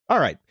 Patrick. All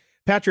right.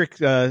 Patrick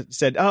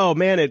said, oh,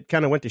 man, it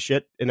kind of went to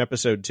shit in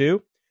episode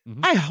 2.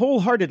 I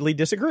wholeheartedly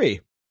disagree.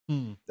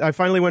 I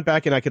finally went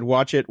back and I could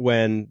watch it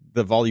when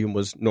the volume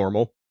was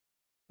normal,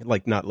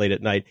 like not late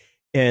at night.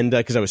 And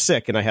because I was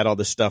sick and I had all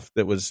this stuff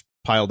that was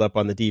piled up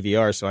on the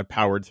DVR, so I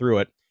powered through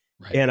it.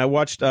 Right. And I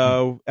watched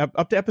up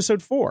to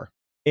episode 4.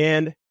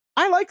 And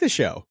I like the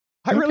show.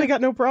 I really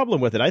got no problem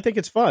with it. I think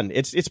it's fun.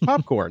 It's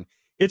popcorn.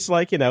 It's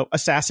like,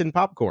 assassin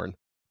popcorn.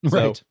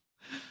 Right. So,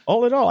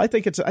 all in all, I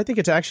think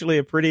it's actually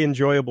a pretty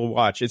enjoyable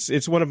watch.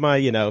 It's one of my,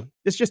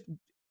 it's just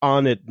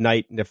on at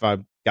night, and if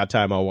I've got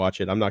time, I'll watch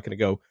it. I'm not going to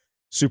go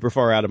super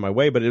far out of my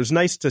way, but it was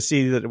nice to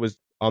see that it was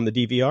on the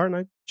DVR, and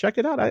I checked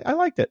it out. I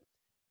liked it.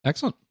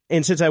 Excellent.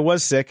 And since I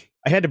was sick,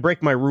 I had to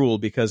break my rule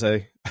because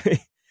I'm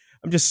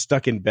just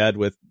stuck in bed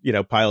with,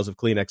 piles of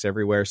Kleenex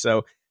everywhere.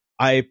 So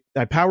I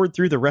powered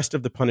through the rest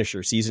of The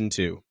Punisher season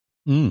 2.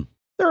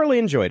 Thoroughly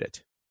enjoyed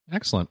it.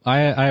 Excellent.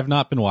 I have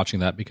not been watching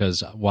that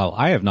because while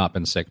I have not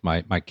been sick,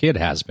 my kid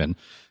has been.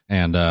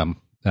 And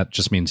that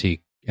just means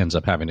he ends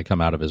up having to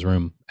come out of his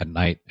room at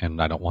night.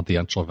 And I don't want the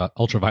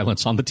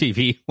ultraviolence on the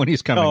TV when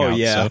he's coming out.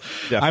 Yeah,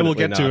 so I will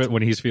get to it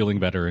when he's feeling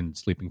better and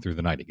sleeping through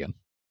the night again.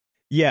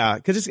 Yeah,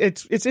 because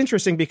it's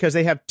interesting because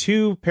they have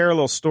two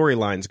parallel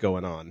storylines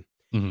going on.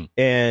 Mm-hmm.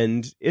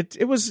 And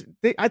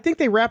I think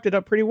they wrapped it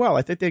up pretty well.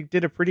 I think they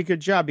did a pretty good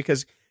job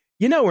because,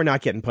 we're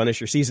not getting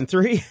Punisher season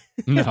 3.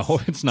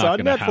 No, it's not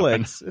going to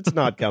happen. It's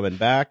not coming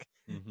back.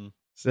 Mm-hmm.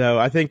 So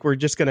I think we're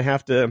just going to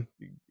have to,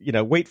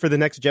 wait for the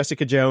next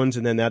Jessica Jones,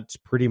 and then that's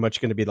pretty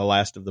much going to be the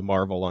last of the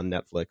Marvel on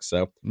Netflix.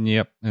 So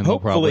yep, and they'll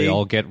probably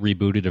all get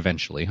rebooted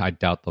eventually. I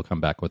doubt they'll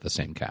come back with the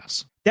same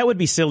cast. That would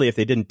be silly if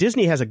they didn't.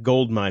 Disney has a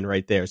gold mine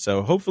right there,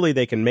 so hopefully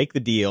they can make the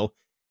deal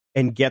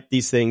and get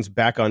these things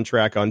back on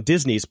track on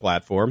Disney's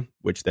platform,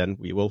 which then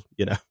we will,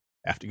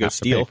 have to go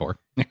steal. To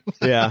pay for.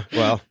 Yeah,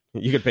 well,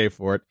 you could pay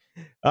for it.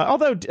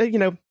 Although,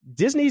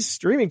 Disney's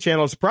streaming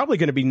channel is probably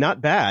going to be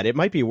not bad. It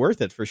might be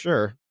worth it for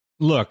sure.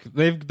 Look,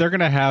 they're going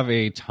to have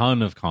a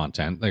ton of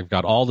content. They've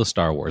got all the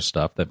Star Wars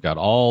stuff. They've got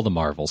all the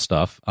Marvel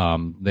stuff.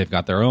 They've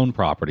got their own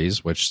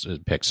properties, which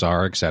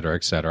Pixar, et cetera,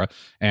 et cetera.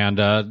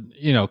 And,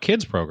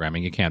 kids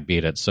programming, you can't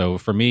beat it. So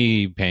for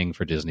me, paying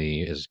for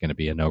Disney is going to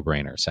be a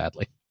no-brainer,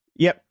 sadly.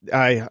 Yep,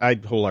 I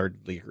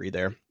wholeheartedly agree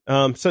there.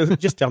 So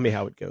just tell me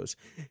how it goes.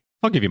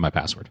 I'll give you my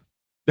password.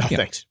 Oh, yeah.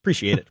 Thanks.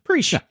 Appreciate it.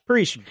 Appreciate.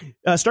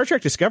 Star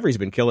Trek Discovery's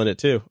been killing it,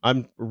 too.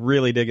 I'm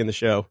really digging the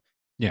show.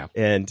 Yeah.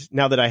 And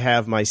now that I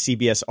have my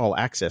CBS All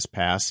Access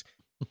pass,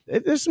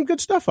 there's some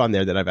good stuff on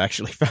there that I've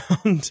actually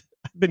found.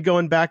 I've been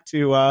going back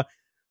to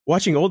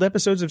watching old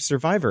episodes of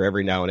Survivor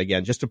every now and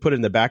again, just to put it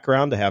in the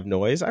background to have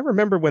noise. I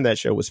remember when that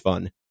show was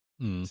fun.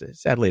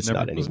 Sadly, it's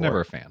not anymore. I was never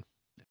a fan.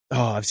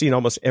 Oh, I've seen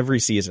almost every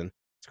season.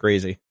 It's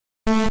crazy.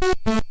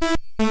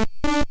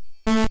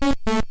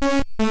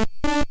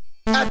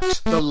 At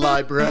the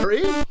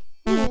library.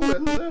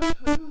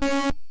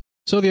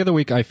 So the other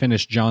week, I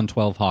finished John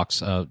 12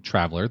 Hawks'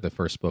 Traveler, the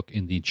first book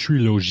in the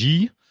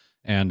trilogy.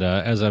 And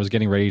as I was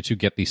getting ready to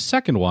get the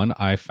second one,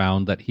 I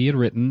found that he had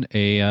written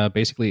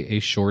basically a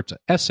short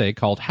essay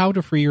called How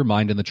to Free Your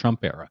Mind in the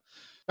Trump Era.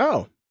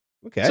 Oh,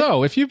 okay.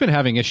 So if you've been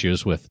having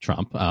issues with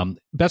Trump,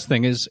 best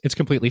thing is it's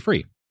completely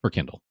free for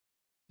Kindle.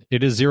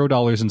 It is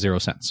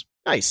 $0.00.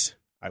 Nice.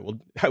 I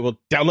will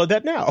download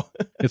that now.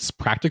 It's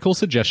practical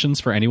suggestions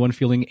for anyone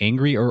feeling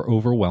angry or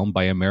overwhelmed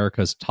by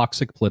America's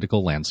toxic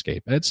political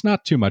landscape. It's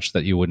not too much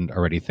that you wouldn't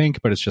already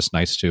think, but it's just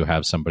nice to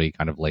have somebody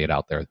kind of lay it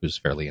out there who's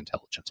fairly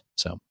intelligent.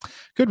 So,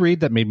 good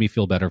read that made me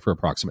feel better for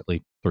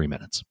approximately 3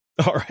 minutes.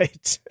 All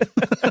right.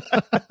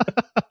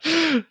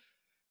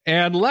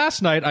 And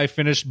last night, I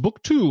finished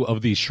Book 2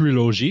 of the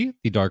trilogy,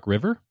 The Dark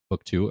River,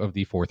 Book 2 of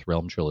the Fourth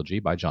Realm trilogy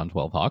by John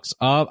 12 Hawks.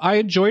 I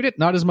enjoyed it,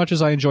 not as much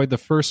as I enjoyed the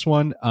first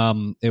one.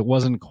 It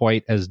wasn't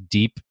quite as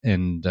deep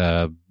and,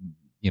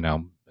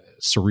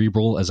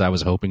 cerebral as I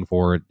was hoping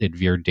for. It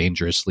veered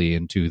dangerously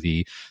into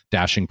the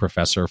dashing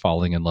professor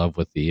falling in love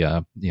with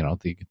the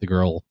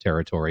girl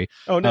territory.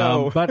 Oh,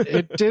 no. But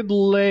it did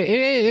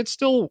it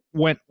still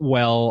went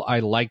well. I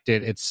liked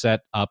it. It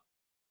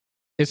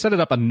set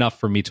it up enough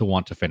for me to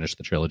want to finish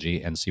the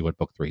trilogy and see what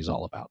book 3 is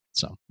all about.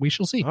 So we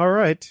shall see. All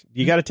right.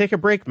 You got to take a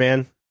break,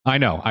 man. I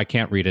know. I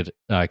can't read it.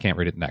 I can't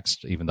read it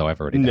next, even though I've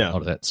already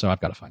downloaded it. So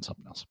I've got to find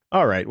something else.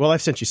 All right. Well,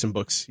 I've sent you some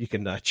books you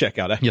can check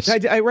out. Yes.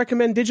 I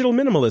recommend Digital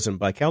Minimalism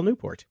by Cal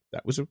Newport.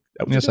 That was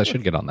yes, I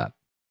should get on that.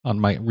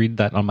 Read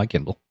that on my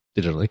Kindle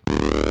digitally.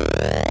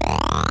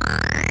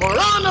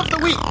 Moron of the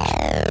week.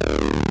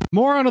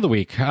 Moron of the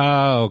week.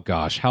 Oh,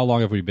 gosh. How long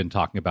have we been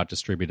talking about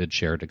distributed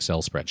shared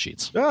Excel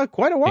spreadsheets?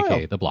 Quite a while.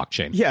 AKA the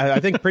blockchain. Yeah, I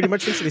think pretty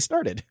much since they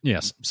started.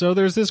 Yes. So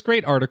there's this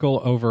great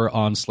article over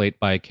on Slate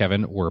by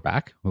Kevin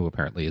Werbach, who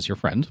apparently is your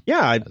friend.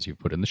 Yeah. As you've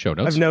put in the show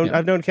notes.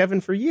 I've known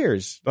Kevin for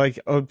years,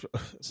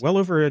 well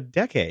over a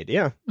decade.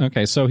 Yeah.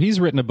 Okay. So he's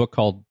written a book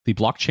called The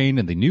Blockchain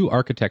and the New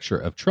Architecture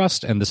of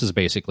Trust. And this is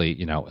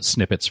basically,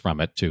 snippets from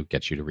it to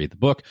get you to read the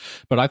book.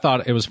 But I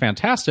thought it was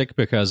fantastic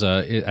because,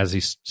 as he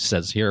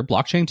says here,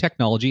 blockchain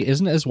technology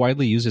isn't as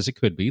widely used as it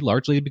could be,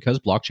 largely because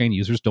blockchain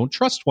users don't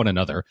trust one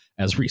another,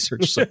 as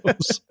research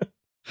shows.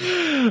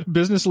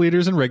 Business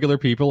leaders and regular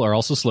people are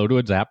also slow to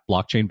adapt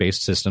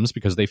blockchain-based systems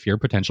because they fear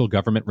potential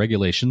government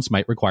regulations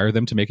might require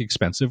them to make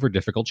expensive or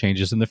difficult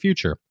changes in the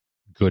future.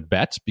 Good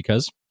bet,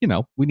 because,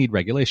 we need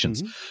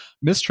regulations. Mm-hmm.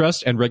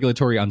 Mistrust and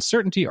regulatory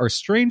uncertainty are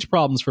strange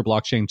problems for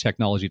blockchain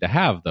technology to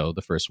have, though.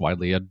 The first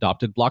widely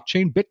adopted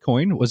blockchain,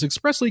 Bitcoin, was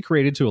expressly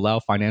created to allow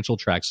financial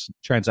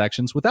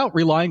transactions without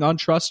relying on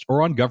trust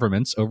or on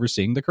governments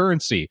overseeing the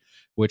currency,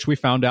 which we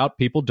found out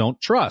people don't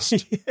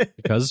trust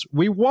because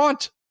we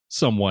want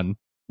someone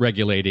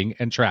regulating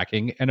and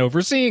tracking and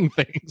overseeing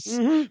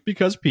things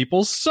because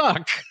people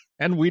suck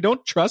and we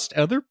don't trust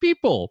other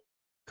people.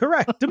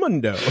 Correct,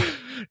 Mundo.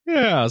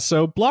 Yeah,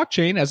 so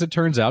blockchain, as it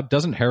turns out,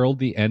 doesn't herald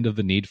the end of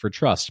the need for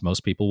trust.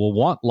 Most people will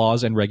want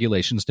laws and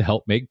regulations to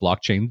help make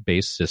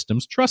blockchain-based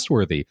systems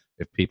trustworthy.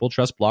 If people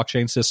trust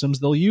blockchain systems,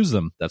 they'll use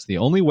them. That's the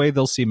only way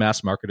they'll see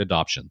mass market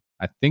adoption.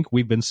 I think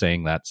we've been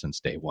saying that since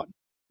day one.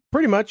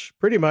 Pretty much.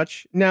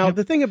 Now,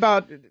 The thing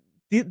about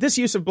this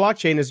use of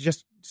blockchain is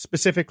just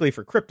specifically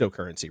for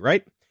cryptocurrency,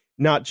 right?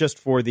 not just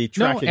for the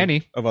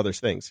tracking of other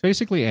things.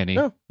 Basically any,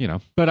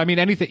 But I mean,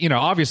 anything,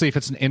 obviously if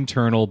it's an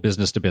internal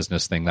business to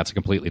business thing, that's a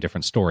completely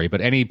different story,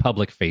 but any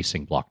public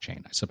facing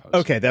blockchain, I suppose.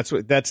 Okay.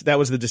 That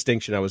was the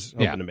distinction I was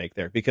hoping to make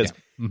there, because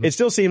it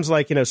still seems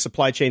like,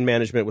 supply chain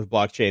management with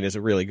blockchain is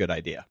a really good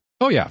idea.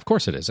 Oh, yeah, of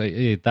course it is.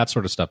 That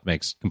sort of stuff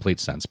makes complete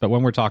sense. But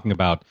when we're talking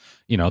about,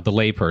 the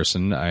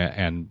layperson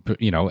and,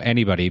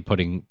 anybody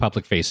putting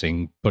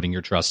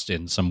your trust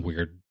in some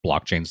weird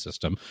blockchain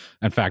system.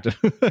 In fact,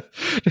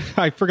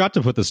 I forgot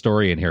to put the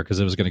story in here because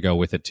it was going to go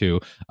with it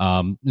too.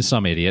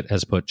 Some idiot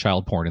has put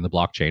child porn in the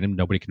blockchain and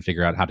nobody can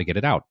figure out how to get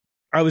it out.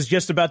 I was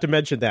just about to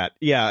mention that.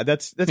 Yeah,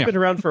 that's been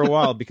around for a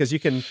while because you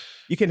can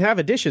have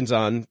additions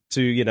on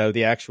to,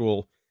 the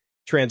actual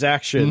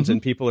transactions, and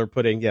people are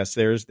putting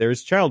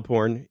there's child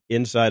porn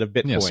inside of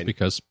Bitcoin. Yes,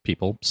 because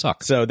people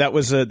suck. So I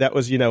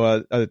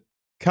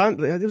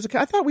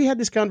thought we had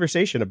this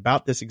conversation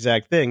about this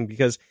exact thing,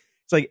 because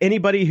it's like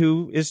anybody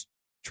who is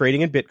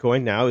trading in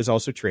Bitcoin now is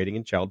also trading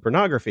in child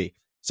pornography.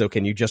 So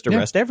can you just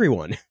arrest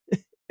everyone?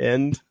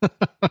 And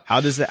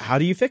how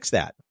do you fix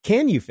that?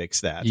 Can you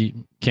fix that?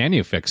 Can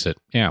you fix it?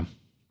 Yeah.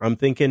 I'm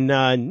thinking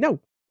no.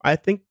 I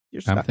think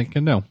you're stuck. I'm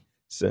thinking no.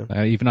 So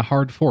even a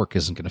hard fork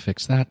isn't going to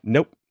fix that.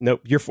 Nope.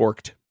 You're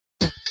forked.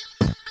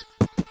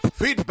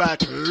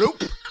 Feedback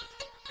loop.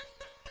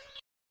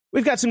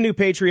 We've got some new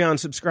Patreon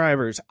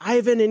subscribers,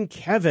 Ivan and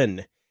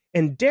Kevin,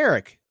 and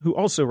Derek, who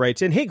also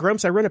writes in, "Hey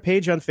Grumps, I run a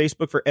page on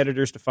Facebook for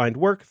editors to find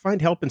work,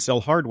 find help, and sell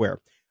hardware.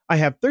 I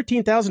have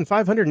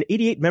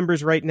 13,588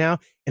 members right now,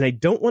 and I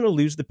don't want to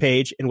lose the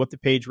page and what the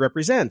page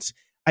represents.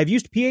 I've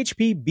used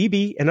PHP,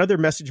 BB, and other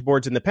message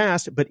boards in the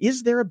past, but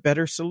is there a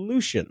better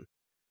solution?"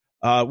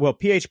 Well,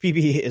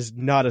 PHPB is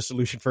not a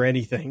solution for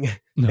anything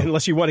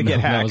unless you want to get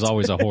hacked. That was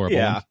always a horrible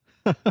one.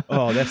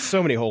 Oh, that's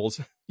so many holes.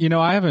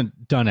 I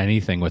haven't done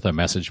anything with a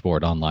message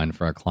board online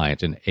for a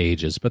client in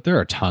ages, but there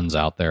are tons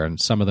out there, and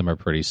some of them are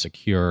pretty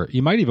secure.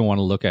 You might even want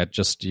to look at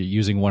just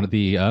using one of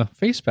the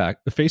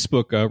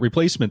Facebook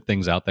replacement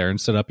things out there and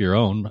set up your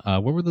own.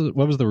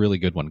 What was the really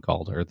good one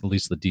called, or at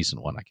least the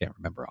decent one? I can't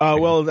remember.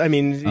 Well, I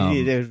mean,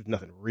 there's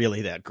nothing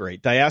really that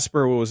great.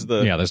 Diaspora was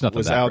there's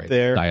nothing out great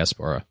there.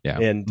 Diaspora, yeah,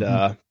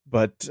 and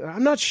but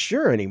I'm not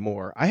sure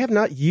anymore. I have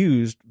not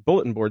used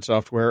bulletin board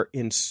software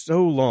in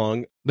so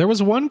long. There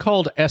was one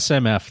called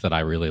SMF that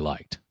I really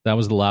liked. That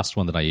was the last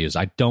one that I used.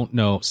 I don't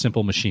know.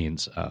 Simple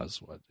Machines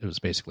is what it was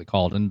basically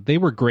called. And they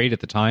were great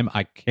at the time.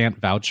 I can't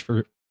vouch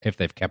for if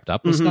they've kept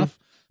up with stuff,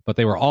 but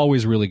they were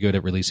always really good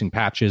at releasing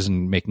patches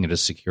and making it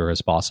as secure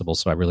as possible.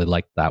 So I really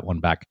liked that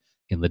one back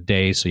in the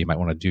day. So you might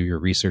want to do your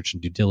research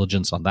and due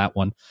diligence on that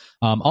one.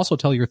 Also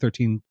tell your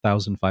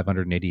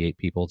 13,588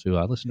 people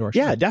to listen to our show.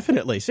 Yeah,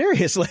 definitely.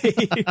 Seriously.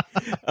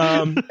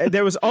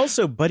 There was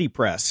also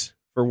BuddyPress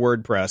for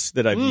WordPress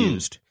that I've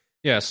used.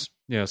 Yes,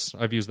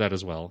 I've used that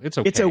as well. It's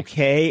okay. It's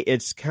okay.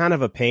 It's kind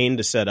of a pain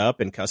to set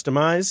up and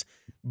customize,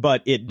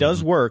 but it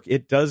does work.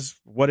 It does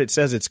what it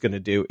says it's going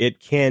to do. It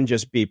can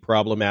just be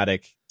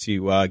problematic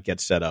to get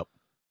set up.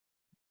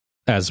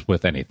 As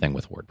with anything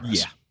with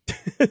WordPress.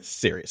 Yeah.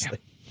 Seriously.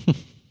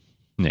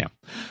 Yeah.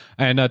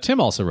 And Tim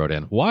also wrote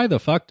in, "Why the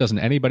fuck doesn't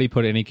anybody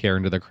put any care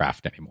into their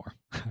craft anymore?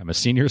 I'm a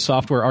senior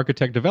software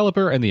architect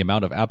developer, and the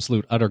amount of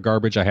absolute utter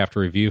garbage I have to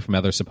review from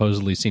other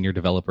supposedly senior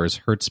developers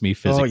hurts me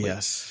physically." Oh,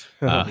 yes.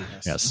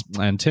 Yes.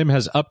 And Tim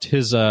has upped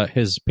his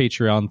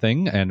Patreon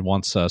thing and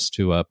wants us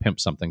to pimp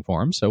something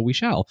for him, so we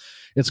shall.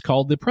 It's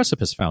called the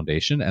Precipice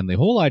Foundation, and the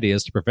whole idea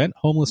is to prevent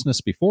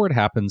homelessness before it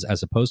happens,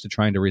 as opposed to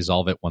trying to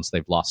resolve it once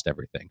they've lost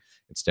everything.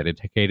 It's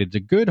dedicated to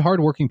good,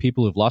 hardworking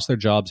people who've lost their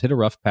jobs, hit a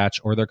rough patch,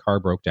 or their car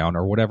broke down,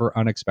 or whatever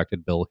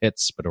unexpected bill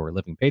hits, but are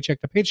living paycheck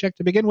to paycheck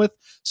to begin with,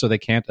 so they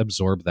can't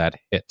absorb that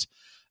hit.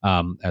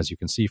 As you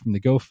can see from the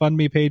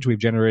GoFundMe page, we've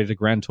generated a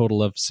grand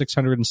total of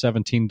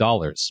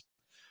 $617.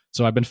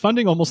 So I've been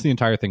funding almost the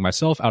entire thing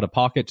myself out of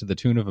pocket to the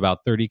tune of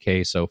about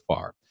 $30,000 so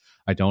far.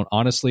 I don't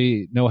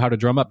honestly know how to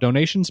drum up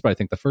donations, but I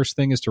think the first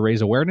thing is to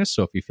raise awareness.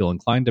 So if you feel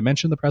inclined to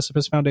mention the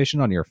Precipice Foundation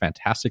on your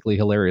fantastically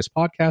hilarious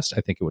podcast,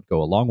 I think it would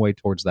go a long way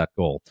towards that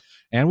goal.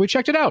 And we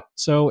checked it out.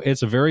 So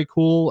it's a very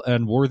cool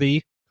and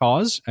worthy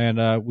cause.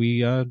 And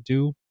we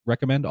do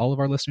recommend all of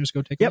our listeners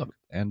go take a look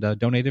and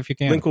donate if you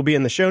can. Link will be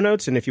in the show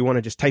notes. And if you want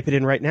to just type it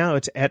in right now,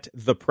 it's at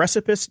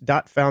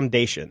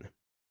theprecipice.foundation.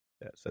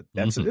 So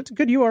that's it's a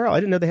good URL.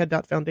 I didn't know they had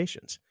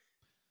 .foundations.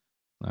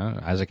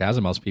 Isaac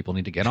Asimov's people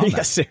need to get on that.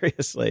 Yeah,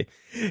 seriously.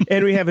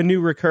 And we have a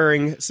new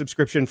recurring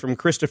subscription from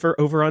Christopher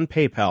over on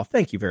PayPal.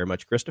 Thank you very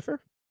much,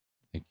 Christopher.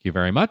 Thank you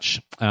very much.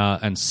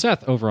 And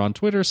Seth over on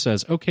Twitter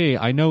says, "Okay,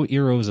 I know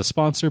Eero is a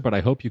sponsor, but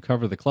I hope you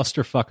cover the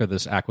clusterfuck of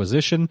this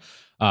acquisition."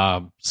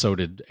 So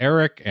did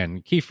Eric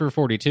and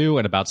Kiefer42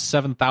 and about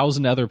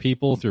 7,000 other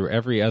people through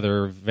every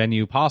other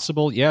venue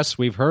possible. Yes,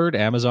 we've heard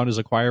Amazon is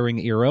acquiring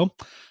Eero.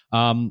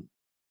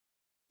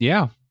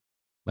 Yeah,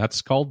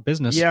 that's called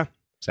business. Yeah.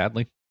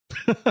 Sadly.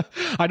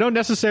 I don't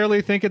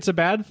necessarily think it's a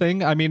bad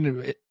thing. I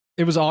mean,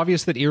 it was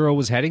obvious that Eero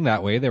was heading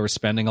that way. They were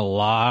spending a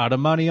lot of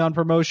money on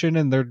promotion,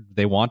 and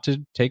they want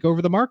to take over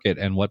the market.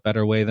 And what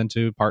better way than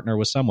to partner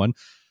with someone?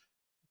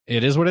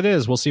 It is what it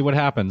is. We'll see what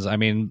happens. I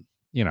mean,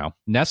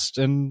 Nest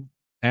and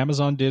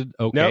Amazon did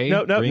okay.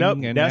 No.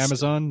 Ring and Nest,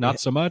 Amazon, not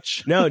so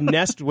much. No,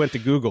 Nest went to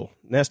Google.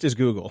 Nest is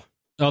Google.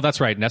 Oh,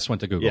 that's right. Nest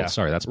went to Google. Yeah.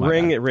 Sorry, that's my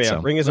Ring. bad. Yeah,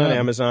 Ring is on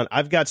Amazon.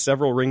 I've got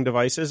several Ring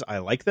devices. I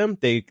like them.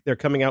 They're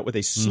coming out with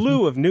a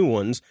slew of new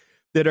ones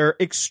that are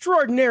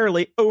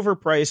extraordinarily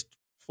overpriced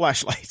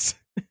flashlights.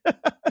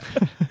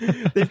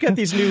 They've got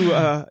these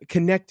new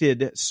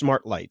connected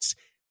smart lights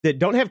that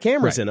don't have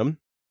cameras in them,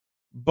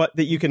 but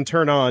that you can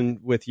turn on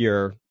with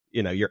your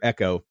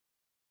Echo,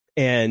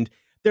 and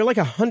they're like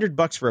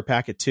 $100 for a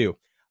packet too.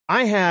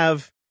 I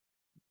have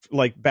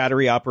like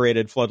battery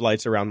operated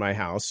floodlights around my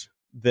house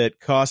that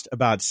cost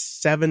about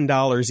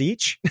 $7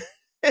 each,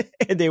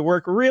 and they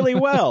work really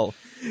well.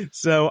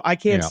 So I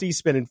can't see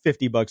spending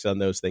 $50 on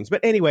those things.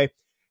 But anyway,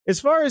 as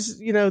far as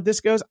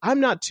this goes, I'm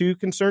not too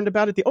concerned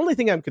about it. The only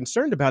thing I'm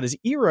concerned about is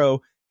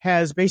Eero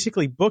has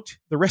basically booked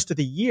the rest of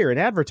the year in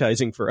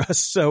advertising for us.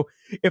 So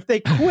if they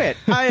quit,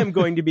 I am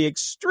going to be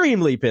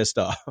extremely pissed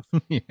off.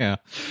 Yeah,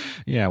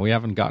 we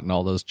haven't gotten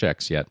all those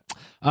checks yet.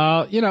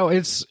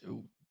 It's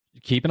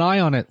keep an eye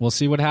on it. We'll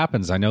see what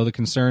happens. I know the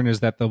concern is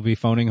that they'll be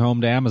phoning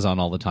home to Amazon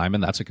all the time,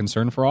 and that's a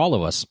concern for all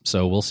of us.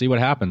 So we'll see what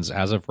happens.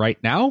 As of right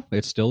now,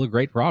 it's still a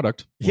great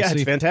product. We'll see.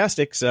 It's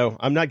fantastic. So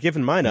I'm not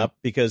giving mine up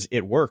because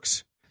it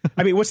works.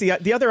 I mean, what's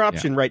the other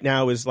option right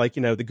now is like,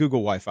 the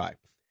Google Wi-Fi.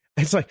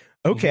 It's like,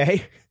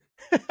 okay.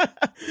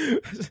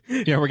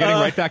 We're getting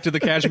right back to the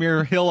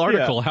Kashmir Hill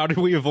article. How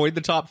do we avoid the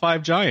top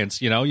 5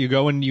 giants? You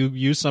go and you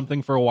use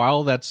something for a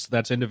while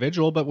that's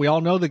individual, but we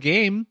all know the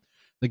game.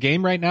 The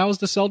game right now is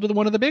to sell to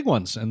one of the big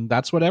ones, and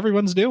that's what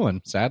everyone's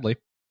doing, sadly.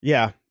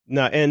 Yeah.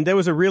 No, and there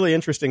was a really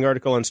interesting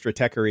article on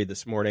Stratechery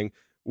this morning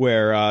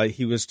where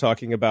he was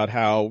talking about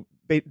how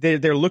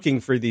they're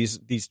looking for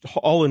these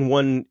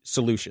all-in-one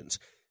solutions.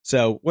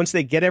 So once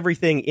they get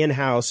everything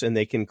in-house and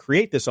they can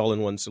create this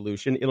all-in-one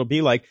solution, it'll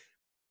be like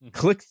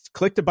click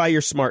to buy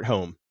your smart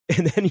home.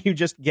 And then you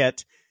just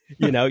get,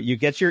 you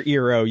get your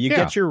Eero, you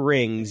get your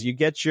Rings, you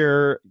get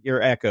your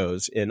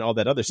Echoes and all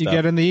that other stuff. You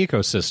get in the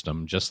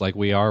ecosystem, just like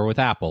we are with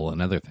Apple and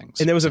other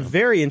things. And there was a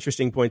very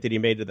interesting point that he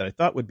made that I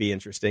thought would be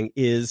interesting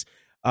is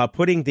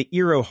putting the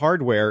Eero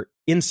hardware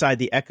inside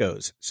the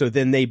Echoes. So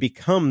then they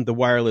become the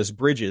wireless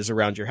bridges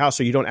around your house.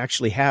 So you don't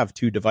actually have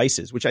 2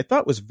 devices, which I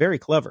thought was very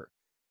clever.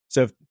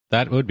 So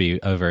that would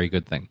be a very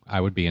good thing. I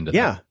would be into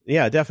that.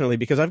 Yeah, definitely.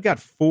 Because I've got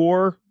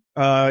 4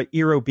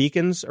 Eero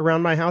beacons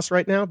around my house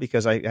right now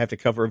because I have to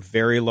cover a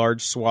very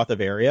large swath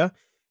of area.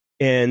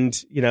 And,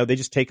 they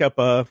just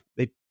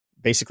they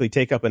basically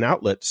take up an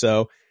outlet.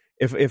 So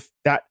if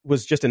that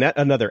was just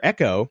another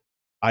Echo,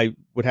 I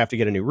would have to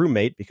get a new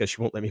roommate because she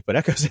won't let me put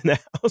Echoes in the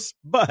house.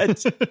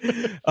 But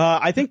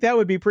I think that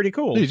would be pretty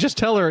cool. You just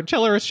tell her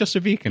it's just a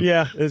beacon.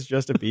 Yeah, it's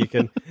just a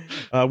beacon.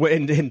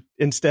 And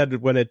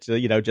instead, when it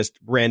just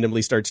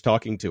randomly starts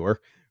talking to her,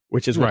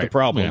 which is what the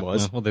problem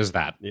was. Well, there's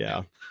that.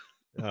 Yeah.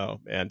 Oh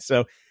man.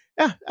 So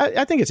yeah,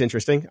 I think it's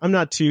interesting. I'm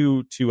not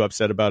too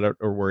upset about it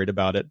or worried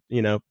about it.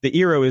 The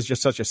Eero is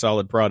just such a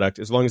solid product.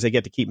 As long as they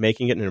get to keep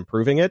making it and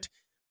improving it,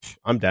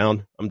 I'm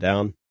down.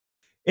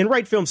 And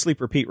Right Film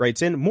Sleep Repeat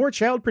writes in, more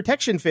child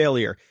protection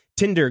failure.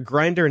 Tinder,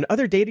 Grindr, and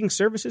other dating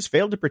services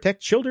failed to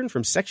protect children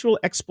from sexual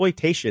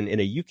exploitation in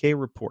a UK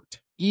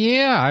report.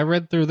 Yeah, I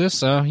read through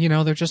this.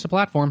 They're just a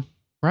platform,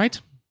 right?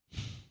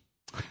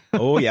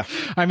 Oh, yeah.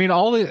 I mean,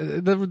 all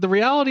the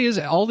reality is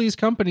all these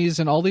companies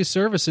and all these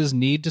services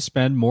need to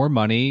spend more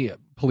money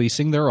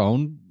policing their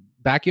own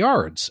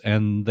backyards,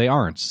 and they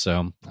aren't.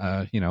 So,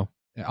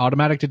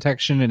 automatic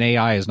detection and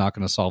AI is not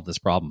going to solve this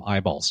problem.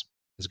 Eyeballs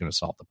is going to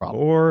solve the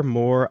problem. Or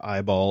more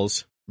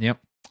eyeballs. Yep.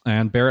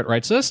 And Barrett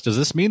writes this, does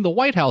this mean the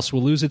White House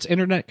will lose its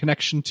internet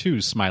connection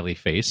too? Smiley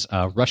face.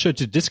 Russia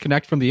to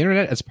disconnect from the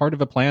internet as part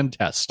of a planned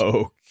test.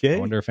 Okay. I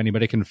wonder if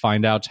anybody can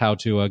find out how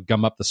to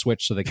gum up the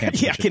switch so they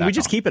can't. Yeah, can we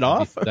just keep it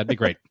off? That'd be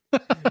great.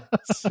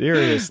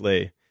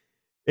 Seriously.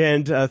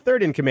 And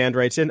Third in Command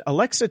writes in,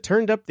 Alexa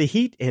turned up the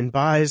heat and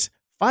buys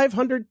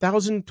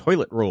 500,000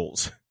 toilet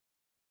rolls.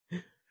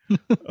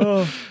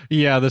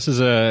 Yeah, this is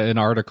an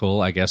article.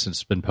 I guess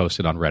it's been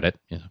posted on Reddit.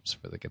 So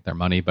they get their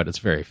money, but it's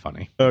very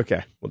funny.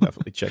 Okay, we'll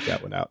definitely check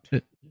that one out.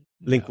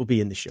 Link will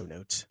be in the show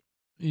notes.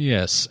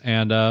 Yes,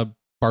 and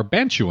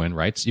Barbantuan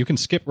writes, you can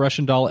skip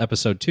Russian Doll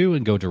episode 2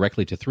 and go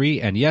directly to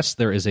 3, and yes,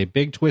 there is a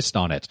big twist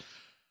on it.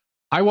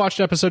 I watched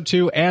episode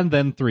 2 and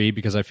then 3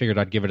 because I figured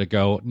I'd give it a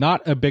go.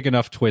 Not a big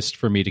enough twist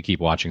for me to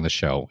keep watching the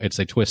show. It's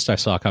a twist I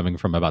saw coming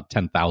from about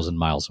 10,000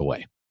 miles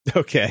away.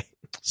 Okay.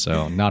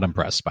 So not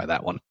impressed by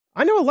that one.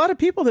 I know a lot of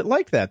people that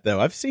like that, though.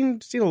 I've seen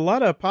a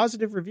lot of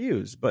positive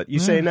reviews, but you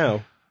say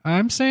no.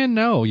 I'm saying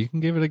no. You can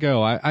give it a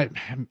go.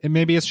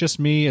 Maybe it's just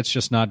me. It's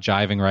just not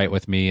jiving right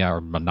with me, or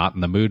I'm not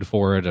in the mood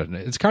for it. And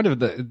it's kind of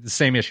the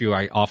same issue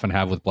I often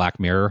have with Black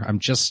Mirror.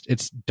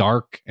 It's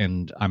dark,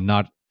 and I'm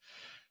not.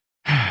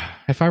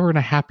 If I were in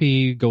a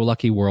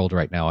happy-go-lucky world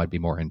right now, I'd be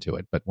more into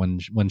it. But when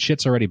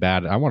shit's already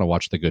bad, I want to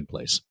watch The Good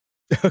Place.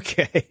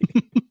 Okay.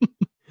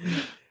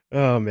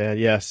 Oh man,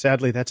 yeah.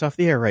 Sadly, that's off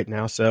the air right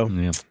now. So.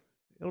 Yeah.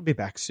 It'll be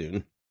back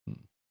soon.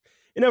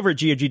 And over at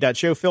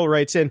GOG.show, Phil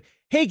writes in,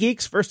 Hey,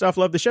 geeks. First off,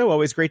 love the show.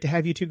 Always great to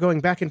have you two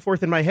going back and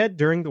forth in my head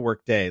during the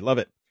workday. Love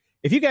it.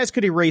 If you guys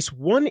could erase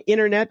one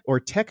internet or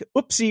tech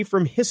oopsie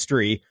from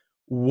history,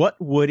 what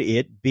would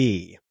it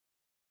be?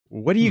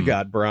 What do you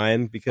got,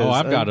 Brian?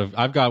 Because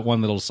I've got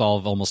one that'll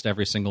solve almost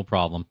every single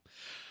problem.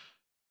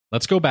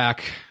 Let's go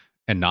back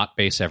and not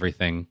base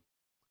everything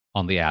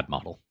on the ad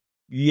model.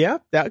 Yeah,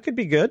 that could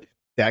be good.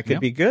 That could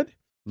be good.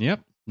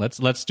 Yep.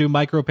 Let's do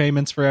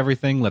micropayments for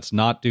everything. Let's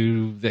not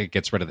do. It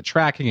gets rid of the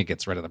tracking. It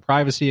gets rid of the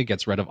privacy. It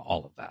gets rid of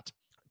all of that.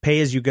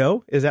 Pay as you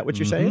go. Is that what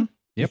you're saying?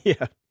 Yep.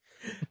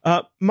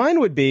 Yeah. Mine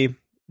would be,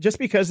 just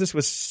because this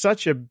was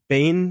such a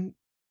bane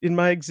in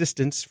my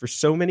existence for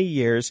so many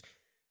years,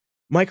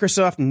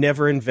 Microsoft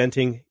never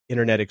inventing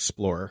Internet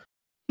Explorer.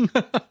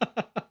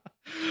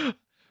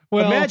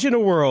 Well, imagine a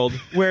world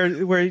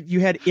where you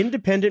had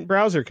independent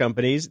browser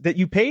companies that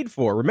you paid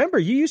for. Remember,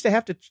 you used to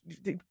have to.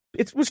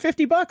 It was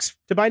 $50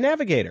 to buy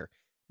Navigator.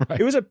 Right.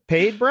 It was a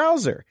paid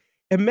browser.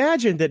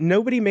 Imagine that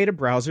nobody made a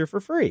browser for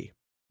free.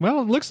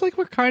 Well, it looks like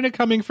we're kind of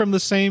coming from the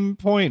same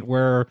point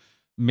where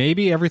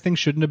maybe everything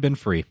shouldn't have been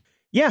free.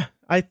 Yeah,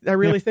 I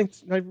really think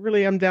I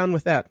really am down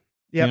with that.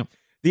 Yep. Yeah.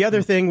 The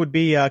other thing would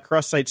be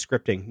cross-site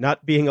scripting,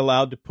 not being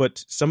allowed to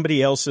put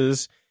somebody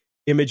else's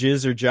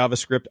images or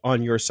JavaScript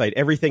on your site.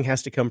 Everything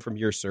has to come from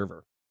your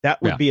server.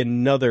 That would be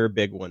another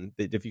big one.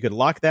 If you could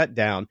lock that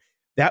down,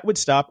 that would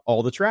stop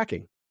all the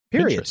tracking.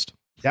 Period.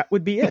 That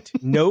would be it.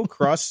 No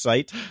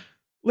cross-site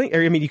link.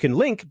 I mean, you can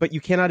link, but you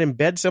cannot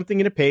embed something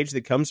in a page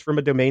that comes from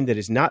a domain that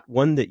is not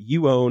one that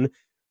you own,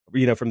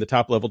 from the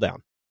top level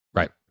down.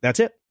 Right.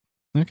 That's it.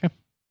 Okay.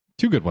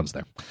 Two good ones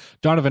there.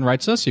 Donovan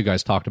writes us, you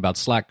guys talked about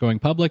Slack going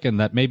public and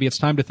that maybe it's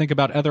time to think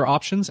about other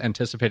options,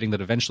 anticipating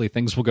that eventually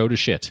things will go to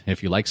shit.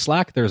 If you like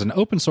Slack, there's an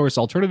open source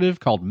alternative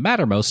called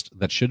Mattermost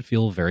that should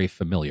feel very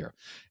familiar.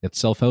 It's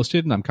self-hosted,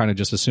 and I'm kind of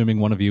just assuming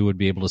one of you would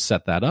be able to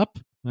set that up.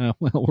 Well,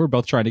 we're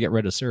both trying to get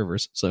rid of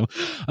servers. So,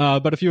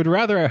 but if you would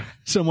rather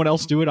someone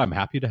else do it, I'm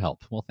happy to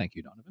help. Well, thank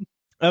you, Donovan.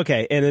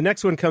 Okay, and the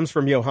next one comes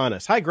from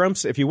Johannes. Hi,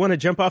 Grumps. If you want to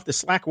jump off the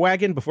Slack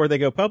wagon before they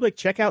go public,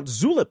 check out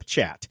Zulip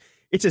Chat.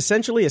 It's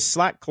essentially a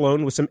Slack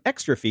clone with some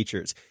extra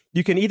features.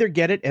 You can either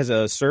get it as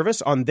a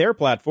service on their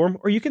platform,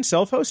 or you can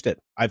self-host it.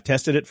 I've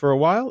tested it for a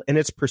while, and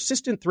its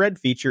persistent thread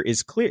feature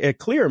is a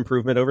clear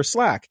improvement over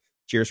Slack.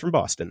 Cheers from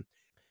Boston.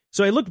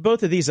 So I looked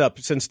both of these up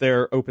since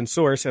they're open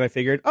source, and I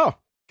figured,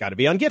 got to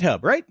be on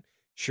GitHub, right?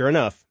 Sure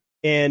enough.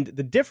 And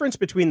the difference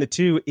between the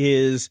two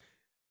is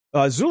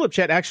Zulip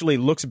Chat actually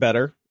looks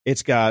better.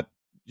 It's got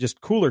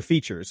just cooler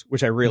features,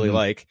 which I really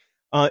like.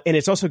 And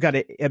it's also got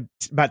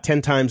about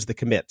 10 times the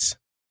commits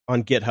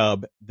on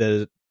GitHub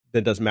that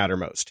does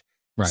Mattermost.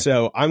 Right.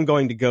 So I'm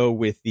going to go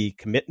with the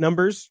commit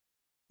numbers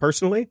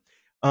personally.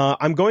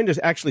 I'm going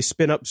to actually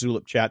spin up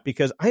Zulip Chat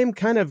because I am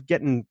kind of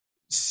getting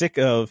sick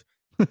of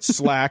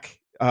Slack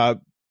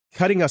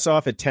cutting us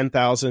off at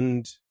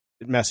 10,000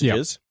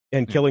 messages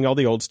and killing all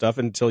the old stuff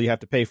until you have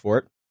to pay for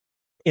it.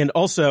 And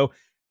also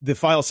the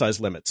file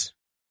size limits,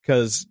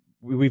 because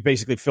we've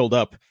basically filled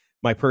up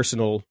my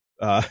personal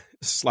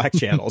Slack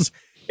channels.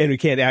 And we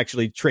can't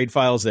actually trade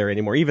files there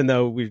anymore, even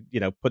though we're,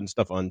 putting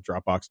stuff on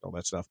Dropbox and all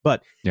that stuff.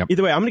 But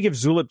either way, I'm going to give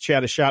Zulip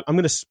Chat a shot. I'm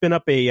going to spin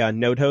up a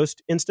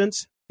NodeHost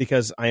instance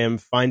because I am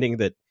finding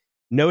that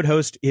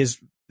NodeHost is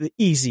the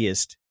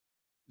easiest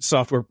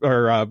software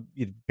or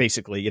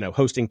basically,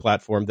 hosting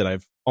platform that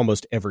I've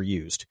almost ever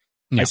used.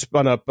 I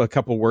spun up a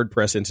couple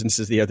WordPress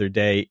instances the other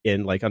day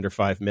in like under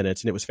 5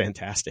 minutes, and it was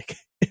fantastic.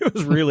 It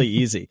was really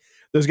easy.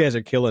 Those guys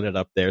are killing it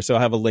up there. So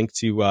I'll have a link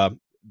to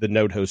the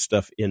NodeHost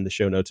stuff in the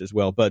show notes as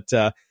well. But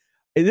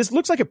this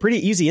looks like a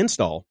pretty easy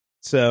install.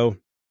 So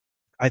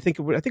I think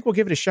we'll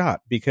give it a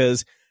shot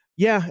because,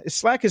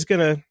 Slack is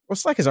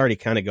already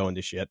kind of going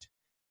to shit.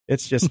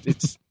 It's just,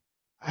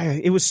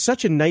 it was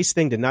such a nice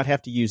thing to not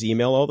have to use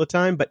email all the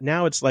time. But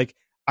now it's like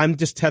I'm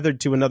just tethered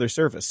to another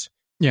service.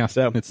 Yeah.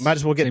 So might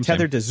as well get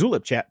tethered to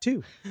Zulip Chat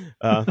too.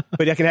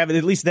 But I can have it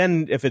at least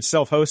then if it's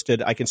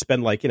self-hosted, I can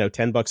spend like,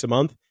 $10 a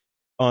month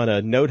on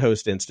a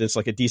NodeHost instance,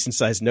 like a decent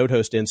sized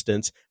NodeHost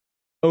instance,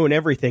 own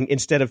everything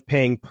instead of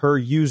paying per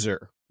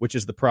user, which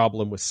is the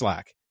problem with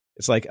Slack.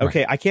 It's like,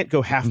 okay, I can't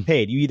go half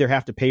paid. You either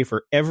have to pay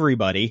for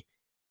everybody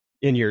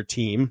in your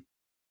team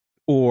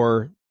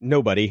or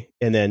nobody.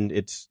 And then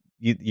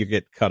you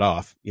get cut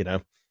off,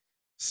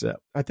 So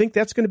I think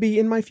that's going to be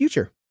in my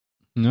future.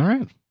 All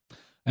right.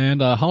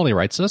 And Holly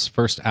writes us,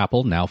 first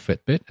Apple, now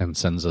Fitbit, and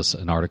sends us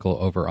an article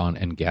over on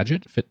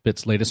Engadget.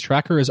 Fitbit's latest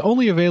tracker is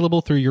only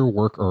available through your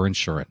work or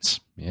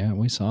insurance. Yeah,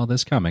 we saw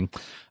this coming.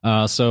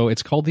 So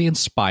it's called the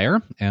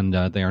Inspire, and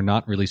they are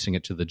not releasing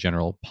it to the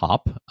general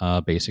pop.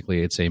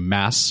 Basically, it's a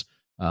mass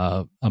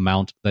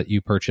amount that you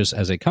purchase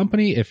as a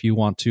company if you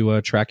want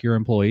to track your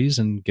employees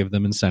and give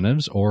them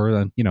incentives,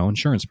 or,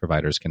 insurance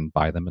providers can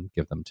buy them and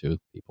give them to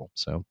people.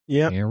 So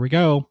here we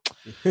go.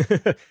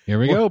 Here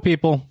we go,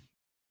 people.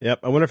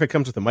 Yep. I wonder if it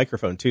comes with a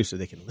microphone too, so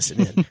they can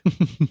listen in.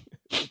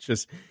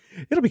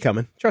 It'll be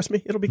coming. Trust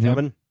me, it'll be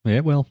coming.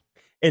 It will.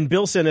 And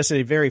Bill sent us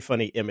a very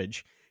funny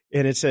image,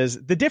 and it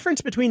says, the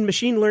difference between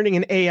machine learning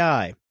and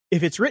AI.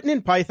 If it's written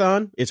in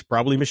Python, it's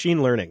probably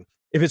machine learning.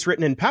 If it's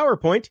written in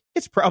PowerPoint,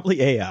 it's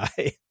probably AI.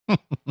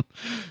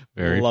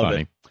 Very Love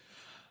funny.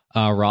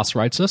 Ross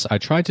writes us, I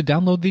tried to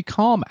download the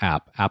Calm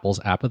app, Apple's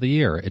app of the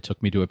year. It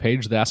took me to a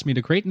page that asked me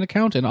to create an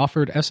account and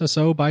offered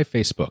SSO by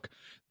Facebook,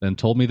 then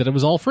told me that it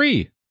was all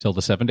free till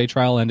the 7-day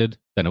trial ended.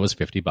 Then it was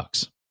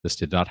 $50. This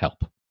did not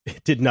help.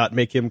 It did not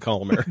make him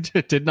calmer.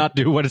 It did not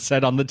do what it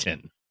said on the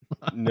tin.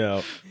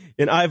 No.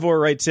 And Ivor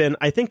writes in,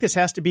 I think this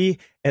has to be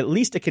at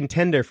least a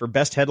contender for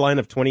best headline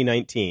of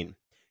 2019.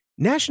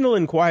 National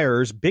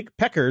Enquirer's Big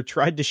Pecker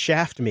tried to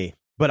shaft me,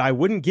 but I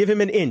wouldn't give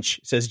him an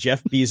inch, says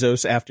Jeff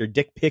Bezos after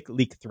dick pic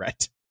leak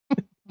threat.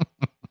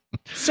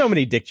 So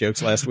many dick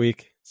jokes last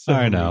week.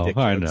 I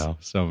know.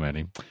 So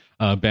many.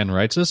 Ben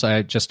writes us,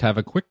 I just have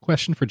a quick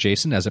question for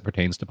Jason as it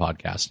pertains to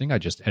podcasting. I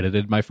just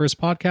edited my first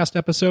podcast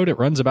episode. It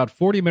runs about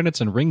 40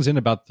 minutes and rings in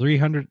about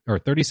 300 or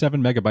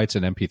 37 megabytes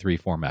in MP3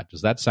 format.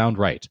 Does that sound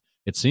right?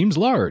 It seems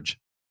large.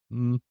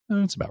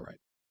 That's about right.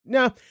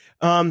 No.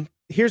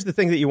 Here's the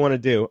thing that you want to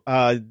do.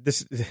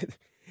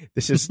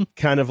 This is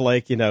kind of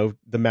like, the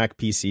Mac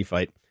PC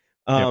fight.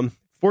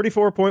 44.1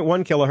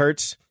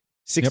 kilohertz,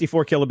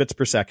 64 kilobits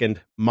per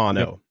second,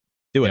 mono.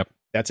 Do it.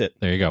 That's it.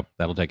 There you go.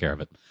 That'll take care of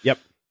it. Yep.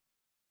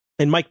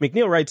 And Mike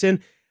McNeil writes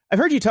in, I've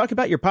heard you talk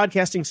about your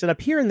podcasting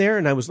setup here and there,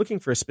 and I was looking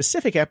for a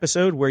specific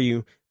episode where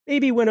you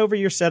maybe went over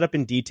your setup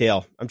in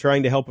detail. I'm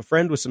trying to help a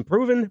friend with some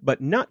proven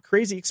but not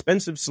crazy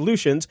expensive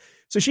solutions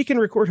so she can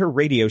record her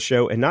radio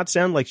show and not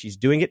sound like she's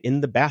doing it in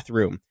the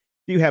bathroom.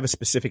 Do you have a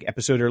specific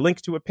episode or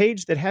link to a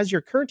page that has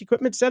your current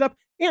equipment set up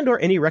and or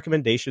any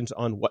recommendations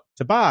on what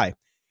to buy?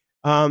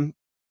 And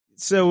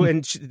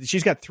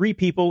she's got 3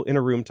 people in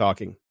a room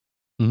talking.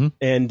 Mm-hmm.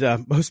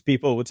 And most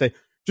people would say,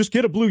 just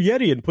get a Blue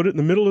Yeti and put it in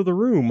the middle of the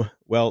room.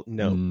 Well,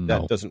 no.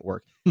 That doesn't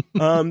work.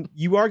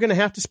 You are going to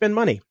have to spend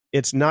money.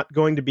 It's not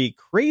going to be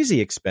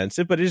crazy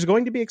expensive, but it is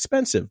going to be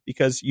expensive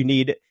because you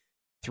need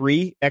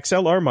 3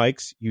 XLR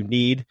mics. You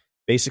need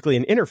basically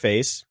an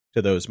interface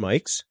to those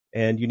mics,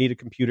 and you need a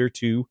computer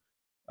to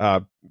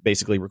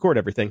basically record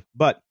everything.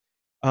 But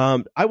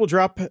I will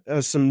drop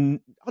some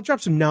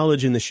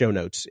knowledge in the show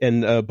notes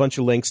and a bunch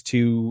of links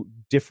to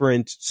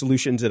different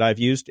solutions that I've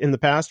used in the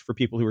past for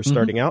people who are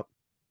starting out.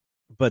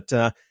 But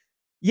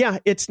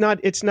it's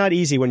not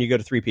easy when you go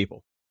to 3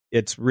 people.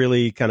 It's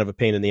really kind of a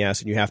pain in the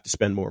ass, and you have to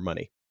spend more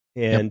money.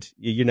 And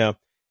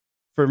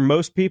for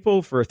most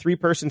people, for a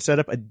 3-person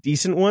setup, a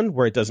decent one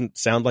where it doesn't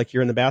sound like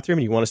you're in the bathroom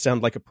and you want to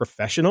sound like a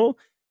professional,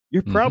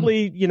 you're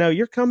probably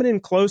you're coming in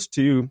close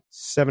to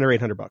 $700 or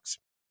 $800.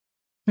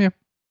 Yeah,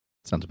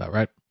 sounds about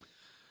right.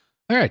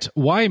 All right,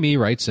 Why Me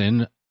writes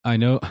in, I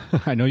know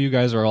you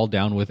guys are all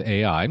down with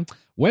AI.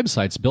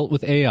 Websites built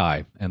with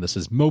AI, and this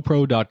is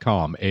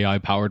Mopro.com,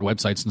 AI-powered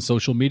websites and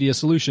social media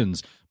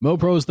solutions.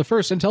 Mopro is the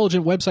first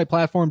intelligent website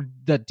platform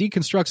that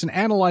deconstructs and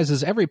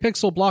analyzes every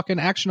pixel, block,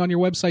 and action on your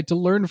website to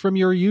learn from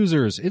your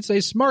users. It's a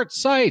smart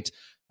site.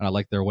 And I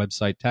like their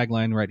website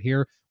tagline right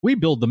here. We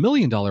build the $1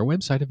 million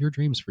website of your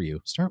dreams for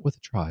you. Start with a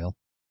trial.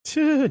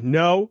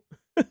 No.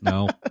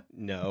 No.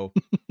 No.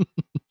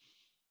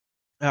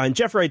 And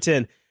Jeff writes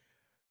in,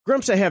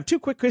 Grumps, I have 2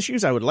 quick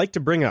issues I would like to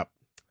bring up.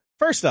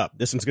 First up,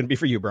 this one's going to be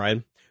for you,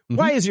 Brian.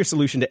 Why is your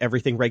solution to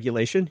everything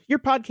regulation? Your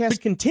podcast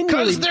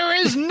continually... Because there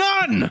is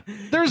none!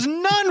 There's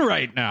none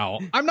right now.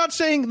 I'm not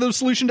saying the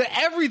solution to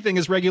everything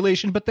is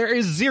regulation, but there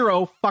is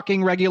 0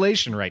 fucking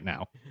regulation right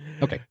now.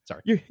 Okay,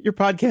 sorry. Your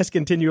podcast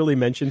continually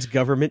mentions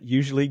government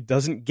usually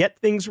doesn't get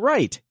things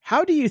right.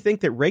 How do you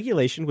think that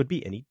regulation would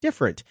be any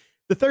different?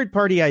 The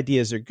third-party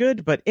ideas are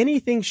good, but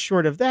anything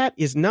short of that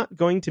is not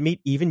going to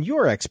meet even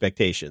your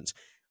expectations.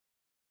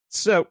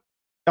 So...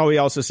 he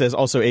also says,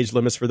 age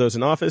limits for those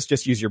in office.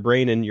 Just use your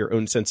brain and your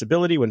own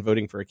sensibility when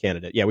voting for a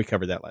candidate. Yeah, we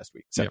covered that last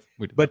week. So,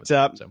 we did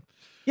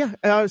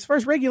as far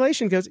as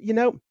regulation goes,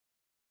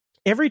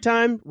 every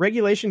time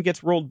regulation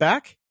gets rolled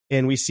back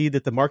and we see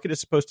that the market is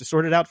supposed to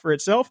sort it out for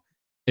itself,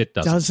 it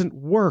doesn't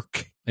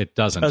work. It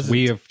doesn't.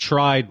 We have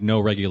tried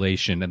no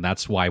regulation, and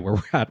that's why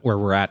we're at where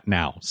we're at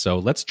now. So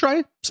let's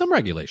try some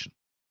regulation.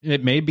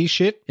 It may be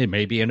shit. It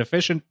may be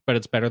inefficient, but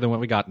it's better than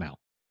what we got now.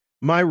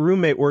 My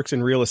roommate works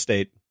in real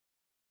estate.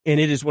 And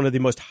it is one of the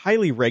most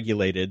highly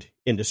regulated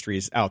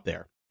industries out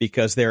there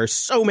because there are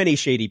so many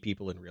shady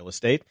people in real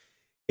estate.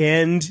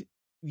 And,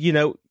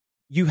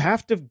 you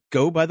have to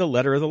go by the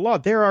letter of the law.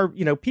 There are,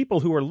 people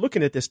who are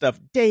looking at this stuff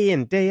day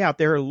in, day out.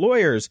 There are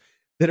lawyers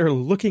that are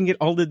looking at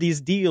all of these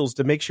deals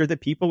to make sure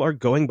that people are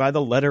going by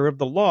the letter of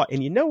the law.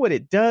 And you know what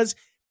it does?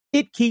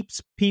 It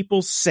keeps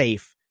people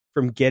safe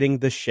from getting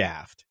the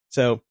shaft.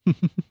 So,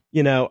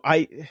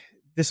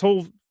 this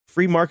whole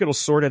free market will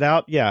sort it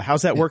out. Yeah.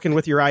 How's that working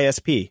with your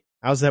ISP?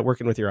 How's that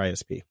working with your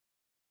ISP?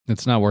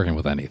 It's not working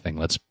with anything.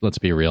 Let's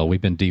be real.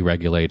 We've been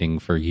deregulating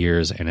for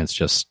years, and it's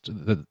just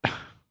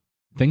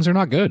things are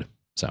not good.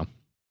 So,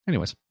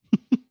 anyways.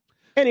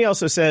 And he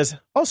also says,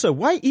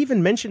 why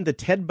even mention the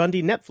Ted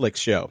Bundy Netflix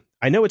show?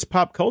 I know it's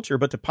pop culture,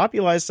 but to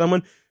popularize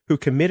someone who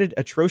committed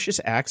atrocious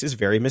acts is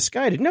very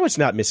misguided. No, it's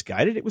not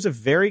misguided. It was a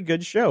very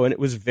good show, and it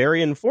was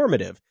very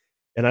informative.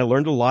 And I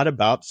learned a lot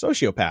about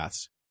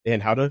sociopaths.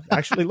 and how to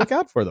actually look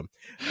out for them.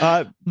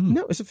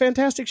 No, it's a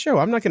fantastic show.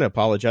 I'm not going to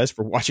apologize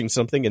for watching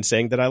something and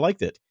saying that I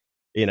liked it.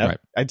 You know,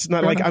 It's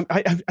not Fair like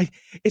enough.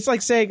 It's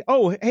like saying,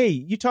 oh, hey,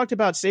 you talked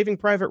about Saving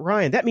Private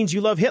Ryan. That means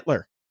you love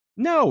Hitler.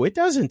 No, it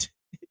doesn't.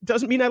 It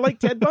doesn't mean I like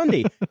Ted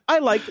Bundy. I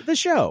liked the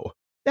show.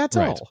 That's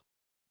all.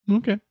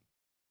 Okay.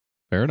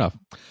 Fair enough.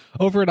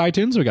 Over at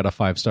iTunes, we got a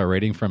 5-star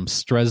rating from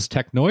Strez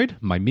Technoid.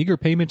 My meager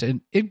payment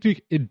and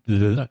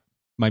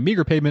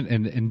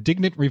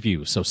indignant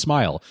review. So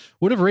smile.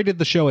 Would have rated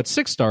the show at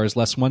 6 stars,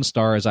 less 1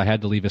 star, as I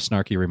had to leave a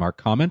snarky remark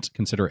comment.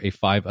 Consider a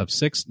 5 of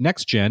 6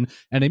 next gen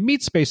and a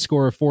meat space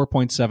score of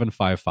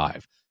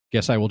 4.755.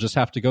 Guess I will just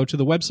have to go to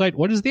the website.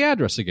 What is the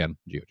address again?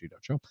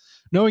 GOG.show.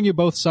 Knowing you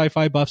both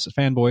sci-fi buffs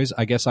fanboys,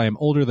 I guess I am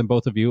older than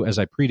both of you as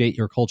I predate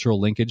your cultural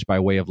linkage by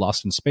way of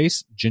Lost in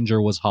Space.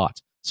 Ginger was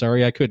hot.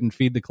 Sorry I couldn't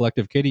feed the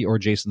collective kitty or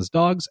Jason's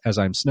dogs as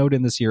I'm snowed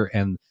in this year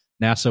and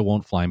NASA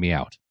won't fly me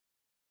out.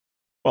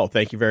 Well,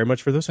 thank you very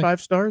much for those 5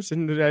 stars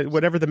and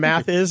whatever the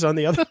math is on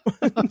the other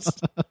ones.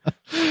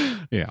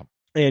 Yeah.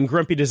 And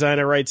Grumpy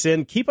Designer writes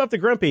in, keep up the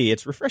grumpy.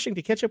 It's refreshing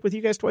to catch up with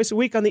you guys twice a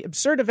week on the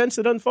absurd events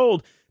that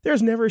unfold.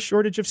 There's never a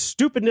shortage of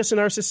stupidness in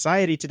our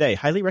society today.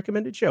 Highly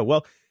recommended show.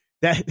 Well,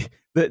 that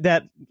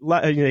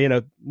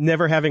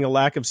never having a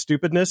lack of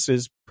stupidness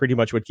is pretty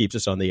much what keeps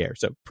us on the air.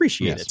 So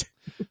appreciate it.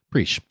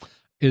 Preach.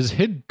 Is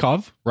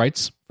Hidkov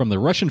writes from the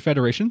Russian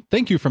Federation.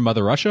 Thank you from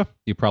Mother Russia.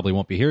 You probably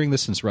won't be hearing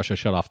this since Russia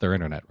shut off their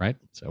internet, right?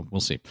 So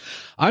we'll see.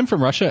 I'm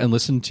from Russia and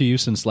listened to you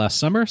since last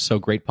summer. So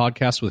great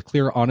podcast with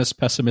clear, honest,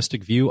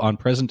 pessimistic view on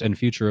present and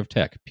future of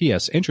tech.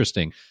 P.S.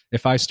 Interesting.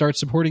 If I start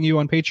supporting you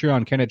on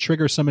Patreon, can it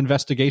trigger some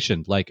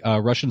investigation? Like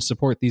Russians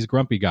support these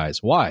grumpy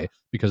guys. Why?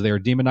 Because they are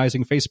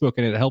demonizing Facebook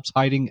and it helps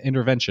hiding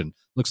intervention.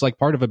 Looks like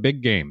part of a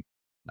big game.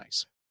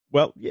 Nice.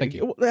 Well, thank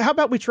you. How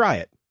about we try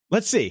it?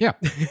 Let's see. Yeah,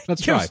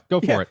 let's try. Go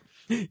for it.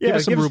 Give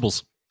us some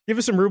rubles. Give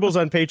us some rubles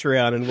on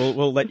Patreon, and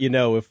we'll let you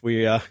know if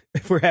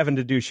we're having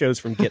to do shows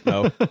from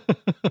Gitmo.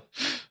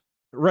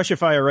 Russia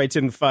Fire writes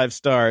in 5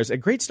 stars. A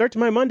great start to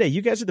my Monday.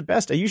 You guys are the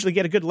best. I usually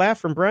get a good laugh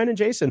from Brian and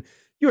Jason.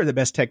 You are the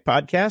best tech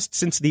podcast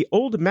since the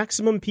old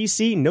Maximum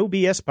PC No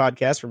BS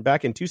podcast from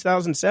back in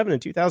 2007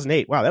 and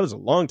 2008. Wow, that was a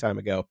long time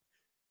ago.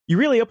 You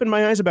really opened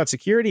my eyes about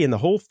security and the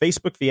whole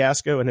Facebook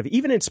fiasco and have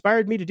even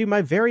inspired me to do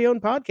my very own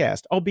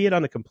podcast, albeit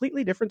on a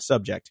completely different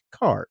subject,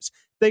 cars.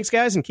 Thanks,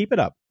 guys, and keep it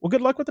up. Well,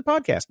 good luck with the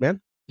podcast,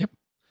 man. Yep.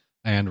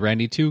 And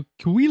Randy2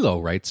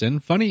 Kuilo writes in,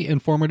 funny,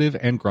 informative,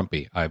 and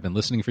grumpy. I've been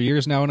listening for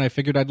years now, and I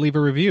figured I'd leave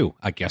a review.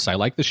 I guess I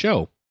like the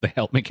show. They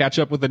help me catch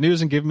up with the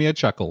news and give me a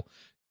chuckle.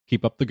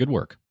 Keep up the good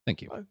work.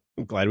 Thank you.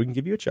 I'm glad we can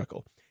give you a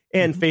chuckle.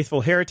 And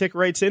Faithful Heretic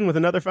writes in with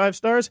another 5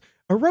 stars.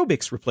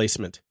 Aerobics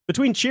replacement.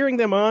 Between cheering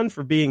them on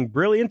for being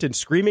brilliant and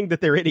screaming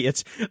that they're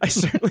idiots, I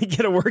certainly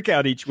get a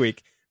workout each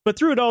week. But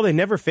through it all, they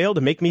never fail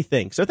to make me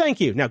think. So thank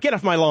you. Now get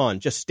off my lawn.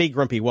 Just stay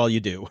grumpy while you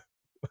do.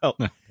 Well,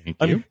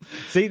 thank you.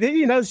 See,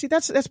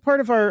 that's part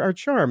of our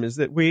charm is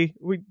that we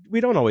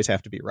don't always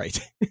have to be right.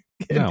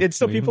 And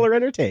still people are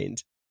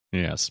entertained.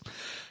 Yes.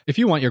 If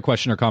you want your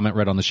question or comment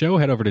read on the show,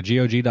 head over to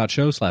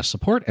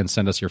gog.show/support and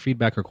send us your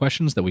feedback or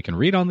questions that we can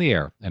read on the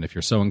air. And if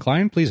you're so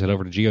inclined, please head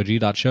over to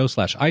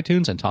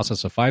gog.show/iTunes and toss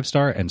us a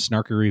 5-star and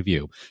snarky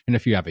review. And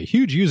if you have a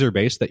huge user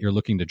base that you're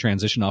looking to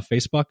transition off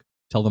Facebook,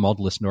 tell them all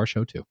to listen to our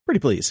show too. Pretty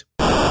please.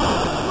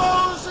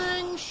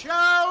 Closing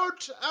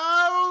shout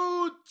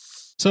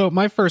outs. So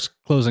my first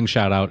closing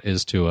shout out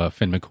is to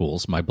Finn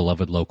McCool's, my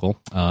beloved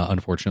local.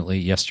 Unfortunately,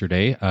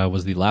 yesterday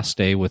was the last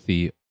day with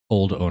the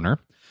old owner.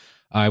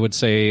 I would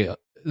say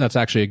that's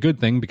actually a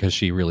good thing because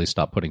she really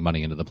stopped putting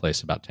money into the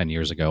place about 10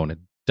 years ago, and it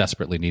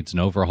desperately needs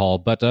an overhaul.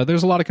 But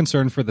there's a lot of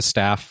concern for the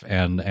staff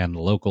and the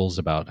locals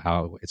about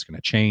how it's going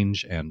to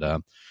change. And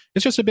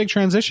it's just a big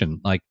transition.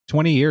 Like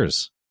 20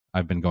 years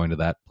I've been going to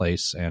that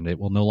place, and it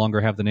will no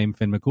longer have the name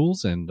Finn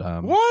McCool's. And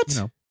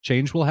what?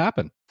 Change will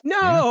happen.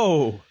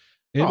 No.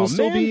 Yeah. It will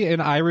still be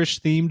an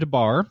Irish-themed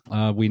bar.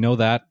 We know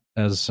that.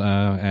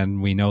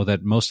 And we know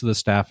that most of the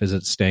staff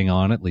is staying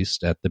on, at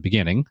least at the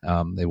beginning.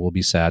 They will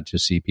be sad to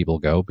see people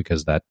go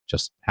because that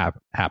just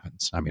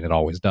happens. I mean, it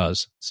always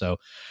does. So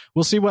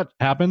we'll see what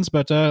happens,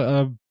 but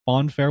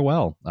fond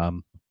farewell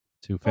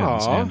to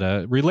Finns.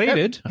 And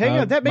related. Hang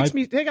on, that makes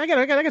me. I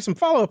got some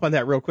follow up on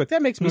that real quick.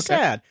 That makes me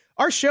sad.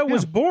 Our show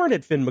was born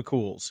at Finn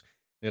McCool's.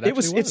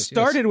 It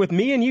started with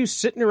me and you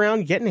sitting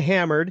around getting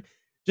hammered,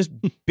 just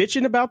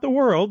bitching about the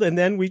world, and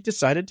then we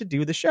decided to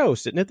do the show,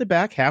 sitting at the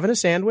back, having a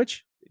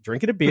sandwich,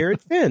 drinking a beer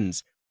at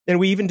Finn's. And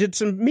we even did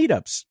some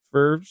meetups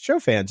for show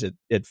fans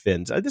at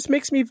Finn's. This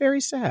makes me very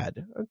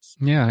sad.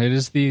 Yeah, it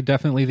is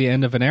definitely the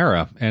end of an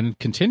era. And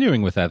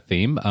continuing with that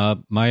theme,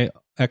 my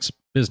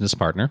ex-business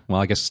partner,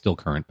 well, I guess still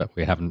current, but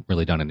we haven't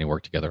really done any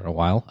work together in a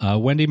while,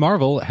 Wendy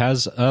Marvel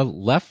has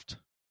left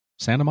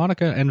Santa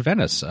Monica and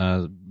Venice.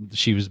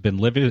 She's been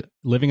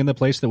living in the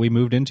place that we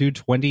moved into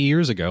 20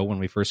 years ago when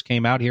we first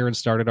came out here and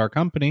started our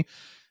company.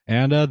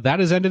 And that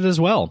has ended as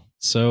well.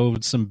 So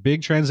some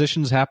big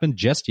transitions happened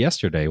just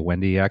yesterday.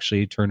 Wendy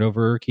actually turned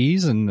over her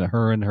keys, and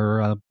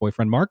her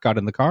boyfriend Mark got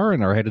in the car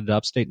and are headed to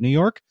upstate New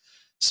York.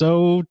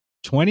 So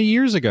 20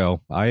 years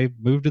ago, I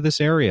moved to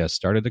this area,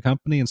 started a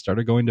company, and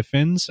started going to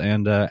Finn's.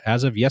 And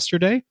as of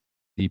yesterday,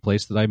 the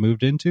place that I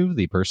moved into,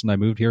 the person I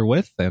moved here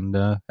with,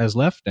 and has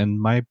left, and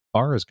my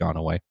bar has gone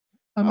away.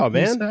 Oh,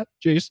 man.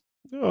 Jeez.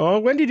 Oh,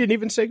 Wendy didn't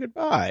even say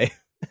goodbye.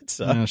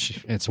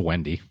 It's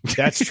Wendy.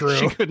 That's true.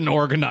 She couldn't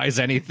organize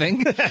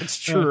anything. That's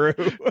true.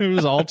 It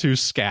was all too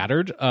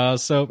scattered.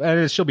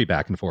 So she'll be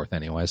back and forth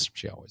anyways.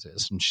 She always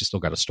is. And she's still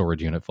got a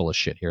storage unit full of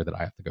shit here that I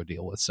have to go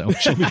deal with. So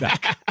she'll be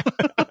back.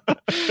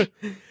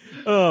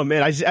 Oh,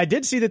 man. I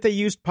did see that they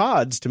used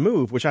Pods to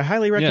move, which I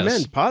highly recommend.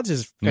 Yes. Pods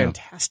is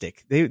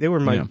fantastic. Yeah. They were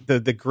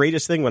the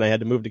greatest thing when I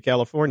had to move to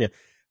California.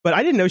 But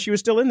I didn't know she was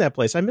still in that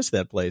place. I missed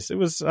that place. It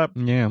was...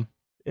 Yeah.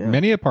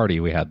 Many a party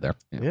we had there.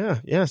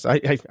 Yes.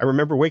 I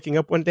remember waking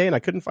up one day and I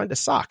couldn't find a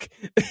sock.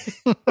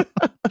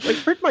 Like,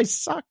 where'd my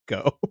sock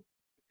go?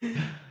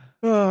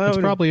 It's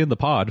probably in the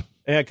pod.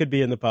 Yeah, it could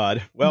be in the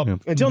pod. Well,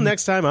 until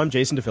next time, I'm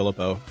Jason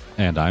DeFilippo.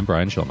 And I'm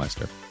Brian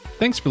Schulmeister.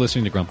 Thanks for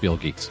listening to Grumpy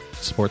Old Geeks.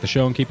 To support the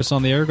show and keep us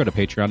on the air, go to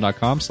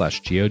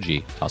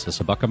patreon.com/GOG. Toss us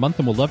 $1 a month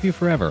and we'll love you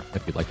forever.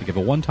 If you'd like to give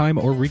a one-time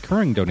or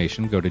recurring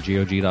donation, go to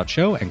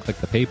GOG.show and click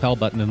the PayPal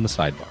button in the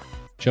sidebar.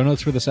 Show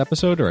notes for this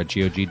episode are at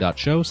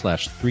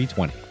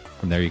GOG.show/320.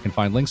 From there, you can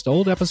find links to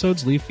old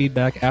episodes, leave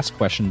feedback, ask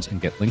questions,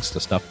 and get links to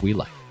stuff we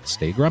like.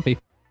 Stay grumpy.